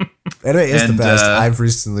 Anime is the best. I've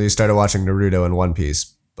recently started watching Naruto and One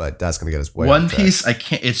Piece, but that's going to get us way One Piece, I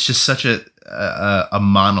can't, it's just such a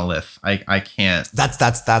monolith. I can't. That's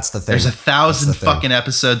the thing. There's 1,000 fucking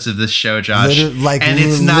episodes of this show, Josh, and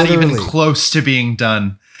it's not even close to being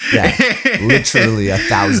done. Yeah, literally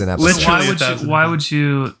 1,000 episodes. Why would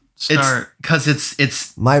you start? Because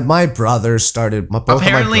it's my brother started.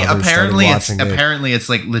 Apparently it's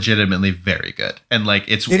like legitimately very good, and like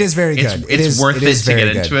it is very good. It's worth it to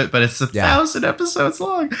get into it, but it's 1,000 episodes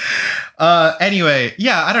long. Anyway,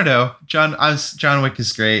 yeah, I don't know. John Wick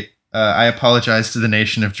is great. I apologize to the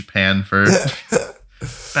nation of Japan for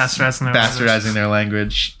bastardizing their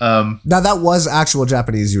language. Now that was actual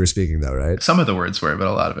Japanese you were speaking though, right? Some of the words were, but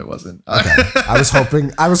a lot of it wasn't. Okay. I was hoping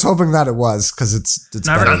that it was because it's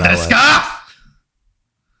better that way.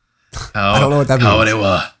 I don't know what that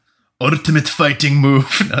means. Ultimate fighting move.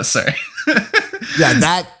 No, sorry. Yeah,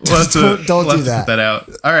 that don't do that. Put that out.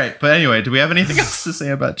 All right, but anyway, do we have anything else to say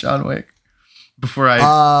about John Wick before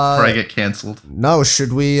I get canceled? No.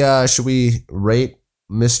 Should we rate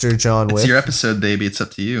Mr. John Wick? It's your episode, baby. It's up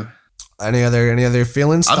to you. Any other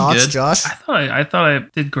feelings, thoughts, good. Josh? I thought I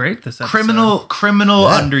did great this episode. Criminal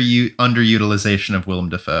underutilization of Willem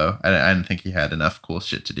Dafoe. I didn't think he had enough cool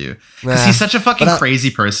shit to do because he's such a fucking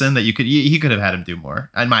crazy person that you could have had him do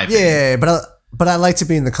more. In my opinion. Yeah, but I like to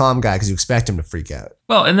be in the calm guy because you expect him to freak out.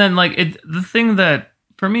 Well, and then like the thing that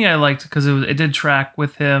for me I liked because it did track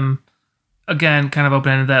with him again, kind of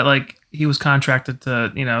open ended that like. He was contracted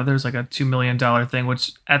to, there's like a $2 million thing,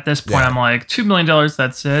 which at this point I'm like, $2 million,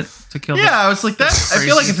 that's it to kill. Yeah, I was like, that. I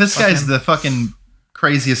feel like if this guy's the fucking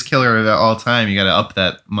craziest killer of all time, you got to up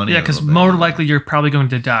that money. Yeah, because more likely you're probably going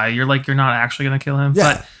to die. You're not actually going to kill him.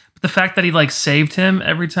 Yeah. But the fact that he like saved him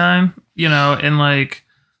every time, and like.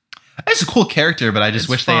 It's a cool character, but I just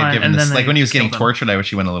wish they had given this. Like when he was getting tortured, I wish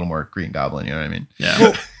he went a little more Green Goblin. You know what I mean? Yeah.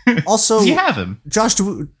 Well, also, you have him, Josh.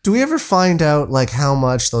 Do we ever find out like how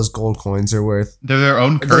much those gold coins are worth? They're their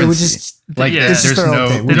own currency. They don't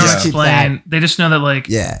explain. They just know that like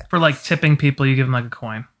for like tipping people, you give them like a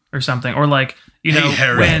coin or something, or like hey,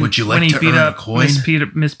 Harry, would you like when he beat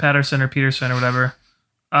up Miss Patterson or Peterson or whatever.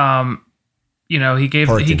 He gave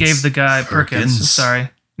the guy Perkins. Sorry,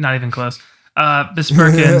 not even close. Miss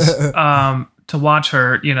Perkins, to watch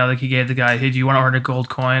her, like he gave the guy, hey, do you want to earn a gold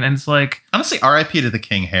coin? And it's like, honestly, R.I.P. to the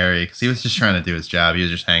King Harry, because he was just trying to do his job. He was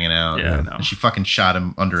just hanging out. Yeah, and she fucking shot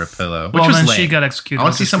him under a pillow, which was lame. She got executed. I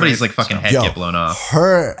want to see somebody's like fucking head get blown off.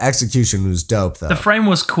 Her execution was dope, though. The frame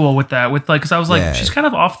was cool with that, because I was like, she's kind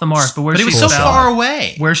of off the mark, but it was so far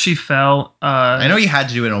away. Where she fell. I know you had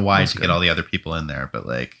to do it in a wide to get all the other people in there, but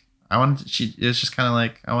like, it was just kind of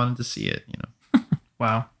like, I wanted to see it,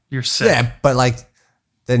 Wow, you're sick. Yeah, but like,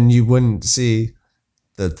 then you wouldn't see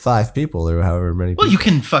the 5 people or however many people. Well, you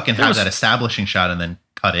can fucking have that establishing shot and then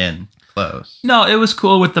cut in close. No, it was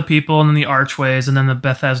cool with the people and then the archways and then the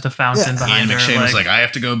Bethesda fountain behind Ian McShane was like, I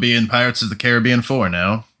have to go be in Pirates of the Caribbean 4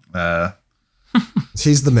 now.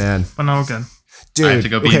 He's the man. But no, we're good. Dude, I have to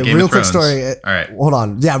go be in Game of Thrones. Quick story. All right. Hold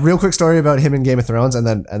on. Yeah, real quick story about him in Game of Thrones and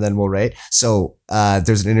then we'll rate. So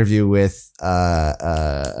there's an interview with Jason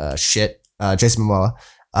Momoa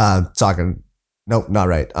talking. Nope, not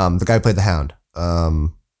right. The guy who played the Hound. I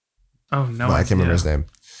can't remember his name.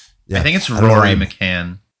 Yeah, I think it's Rory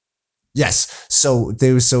McCann. Yes. So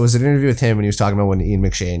it was an interview with him, and he was talking about when Ian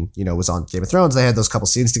McShane, was on Game of Thrones. They had those couple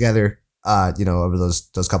scenes together, over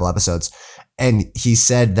those couple episodes, and he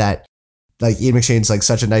said that like Ian McShane's like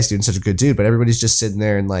such a nice dude and such a good dude, but everybody's just sitting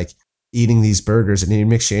there and like eating these burgers, and Ian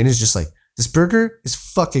McShane is just like, this burger is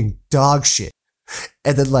fucking dog shit.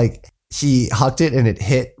 And then like he hucked it and it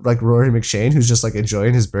hit like Rory McShane, who's just like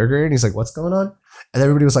enjoying his burger, and he's like, what's going on? And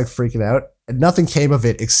everybody was like freaking out, and nothing came of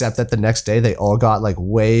it except that the next day they all got like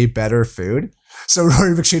way better food. So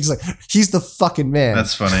Rory McShane's like, he's the fucking man.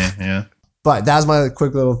 That's funny, yeah. But that was my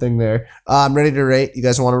quick little thing there. I'm ready to rate. You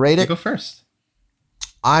guys want to rate it? You go first.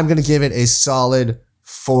 I'm going to give it a solid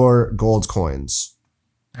 4 gold coins.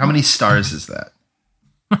 How many stars is that?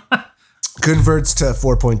 Converts to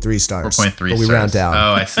 4.3 stars. 4.3 but we stars. round down.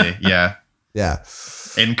 Oh, I see. Yeah. Yeah.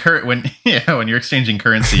 When you're exchanging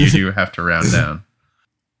currency, you do have to round down.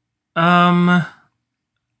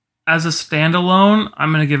 As a standalone,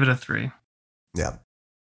 I'm going to give it a 3. Yeah.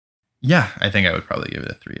 Yeah, I think I would probably give it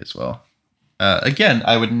a 3 as well. Again,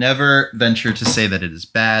 I would never venture to say that it is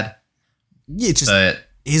bad. It just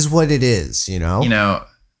is what it is, you know? You know,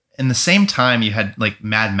 in the same time, you had like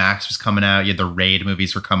Mad Max was coming out. You had the Raid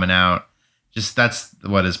movies were coming out. Just that's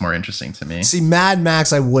what is more interesting to me. See, Mad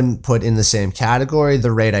Max I wouldn't put in the same category.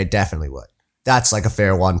 The Raid I definitely would. That's like a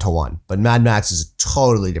fair 1-to-1. But Mad Max is a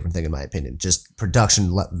totally different thing in my opinion. Just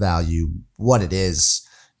production value, what it is,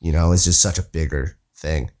 you know, is just such a bigger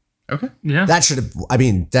thing. Okay. Yeah. That should have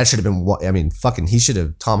been,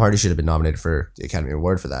 Tom Hardy should have been nominated for the Academy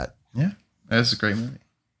Award for that. Yeah. That was a great movie.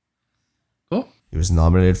 Cool. He was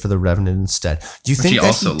nominated for The Revenant instead. Do you think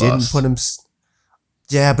that he didn't put him?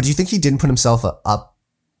 Yeah, but do you think he didn't put himself up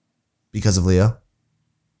because of Leo?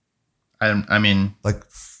 I mean, like,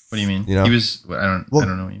 what do you mean? You know, he was. I don't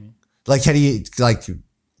know what you mean. Like, had he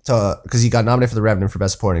because he got nominated for The Revenant for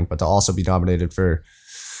Best Supporting, but to also be nominated for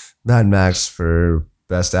Mad Max for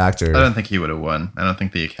Best Actor. I don't think he would have won. I don't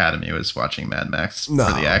think the Academy was watching Mad Max for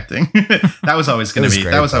No. the acting. That was always going to be.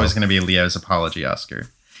 That was always going to be Leo's apology Oscar.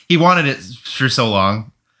 He wanted it for so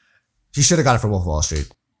long. He should have got it for Wolf of Wall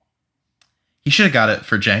Street. He should have got it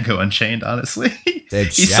for Django Unchained. Honestly,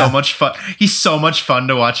 he's yeah. so much fun. He's so much fun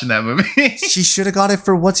to watch in that movie. He should have got it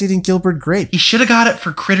for What's Eating Gilbert Grape. He should have got it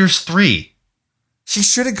for Critters 3. He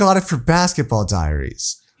should have got it for Basketball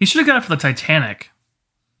Diaries. He should have got it for the Titanic.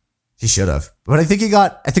 He should have, but I think he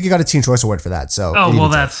got a Teen Choice Award for that. So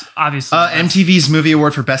That's obviously MTV's Movie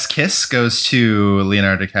Award for Best Kiss goes to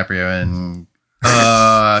Leonardo DiCaprio and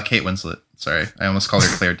Kate Winslet. Sorry, I almost called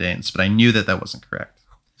her Claire Danes, but I knew that wasn't correct.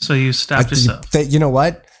 So you stopped yourself. You know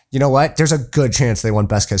what? There's a good chance they won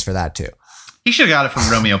Best Kiss for that too. He should have got it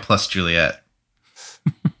from Romeo plus Juliet.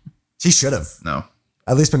 He should have. No.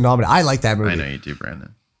 At least been nominated. I like that movie. I know you do,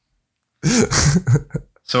 Brandon.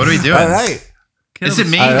 So what are we doing? All right. Is it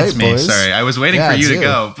me? All right, it's me. boys. Sorry. I was waiting for you to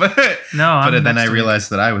go. But then I realized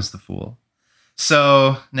that I was the fool.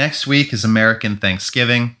 So next week is American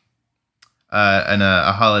Thanksgiving. And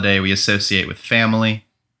a holiday we associate with family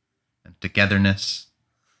and togetherness.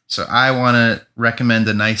 So I want to recommend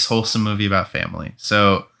a nice, wholesome movie about family.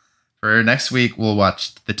 So for next week, we'll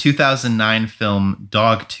watch the 2009 film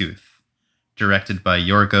Dogtooth, directed by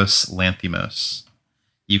Yorgos Lanthimos.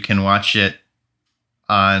 You can watch it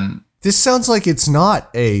on... This sounds like it's not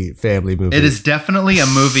a family movie. It is definitely a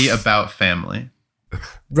movie about family.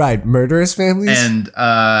 Right, murderous families? And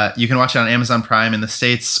you can watch it on Amazon Prime in the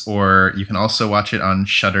States, or you can also watch it on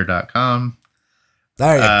Shudder.com.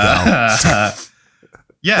 There you go.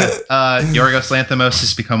 Yeah, Yorgos Lanthimos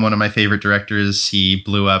has become one of my favorite directors. He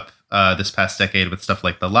blew up this past decade with stuff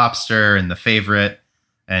like The Lobster and The Favorite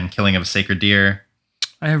and Killing of a Sacred Deer.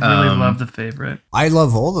 I really love The Favorite. I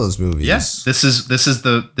love all those movies. Yes, this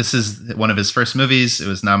is one of his first movies. It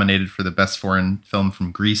was nominated for the best foreign film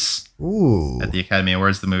from Greece at the Academy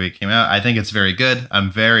Awards. The movie came out. I think it's very good.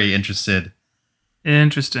 I'm very interested.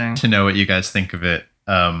 Interesting to know what you guys think of it.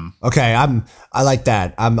 Okay, I like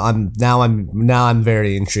that. I'm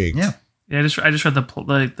very intrigued. Yeah. Yeah, I just read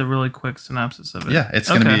the really quick synopsis of it. Yeah, it's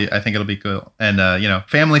gonna be. I think it'll be cool and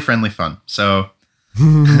family friendly fun. So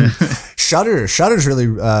Shudder's really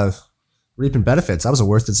reaping benefits. That was a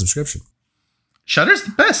worth it subscription. Shudder's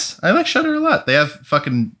the best. I like Shudder a lot. They have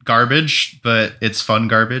fucking garbage, but it's fun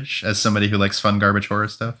garbage. As somebody who likes fun garbage horror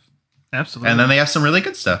stuff, absolutely. And then they have some really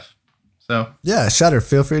good stuff. So yeah, Shudder.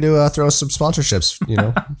 Feel free to throw us some sponsorships.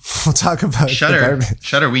 We'll talk about Shudder.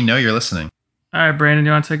 Shudder, we know you're listening. All right, Brandon,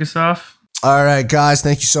 you want to take us off? All right, guys.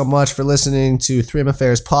 Thank you so much for listening to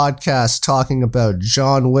 3MFAers podcast, talking about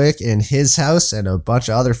John Wick and his house and a bunch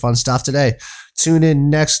of other fun stuff today. Tune in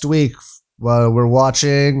next week while we're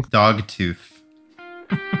watching Dogtooth.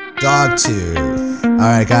 All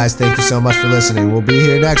right, guys. Thank you so much for listening. We'll be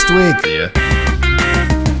here next week. See ya.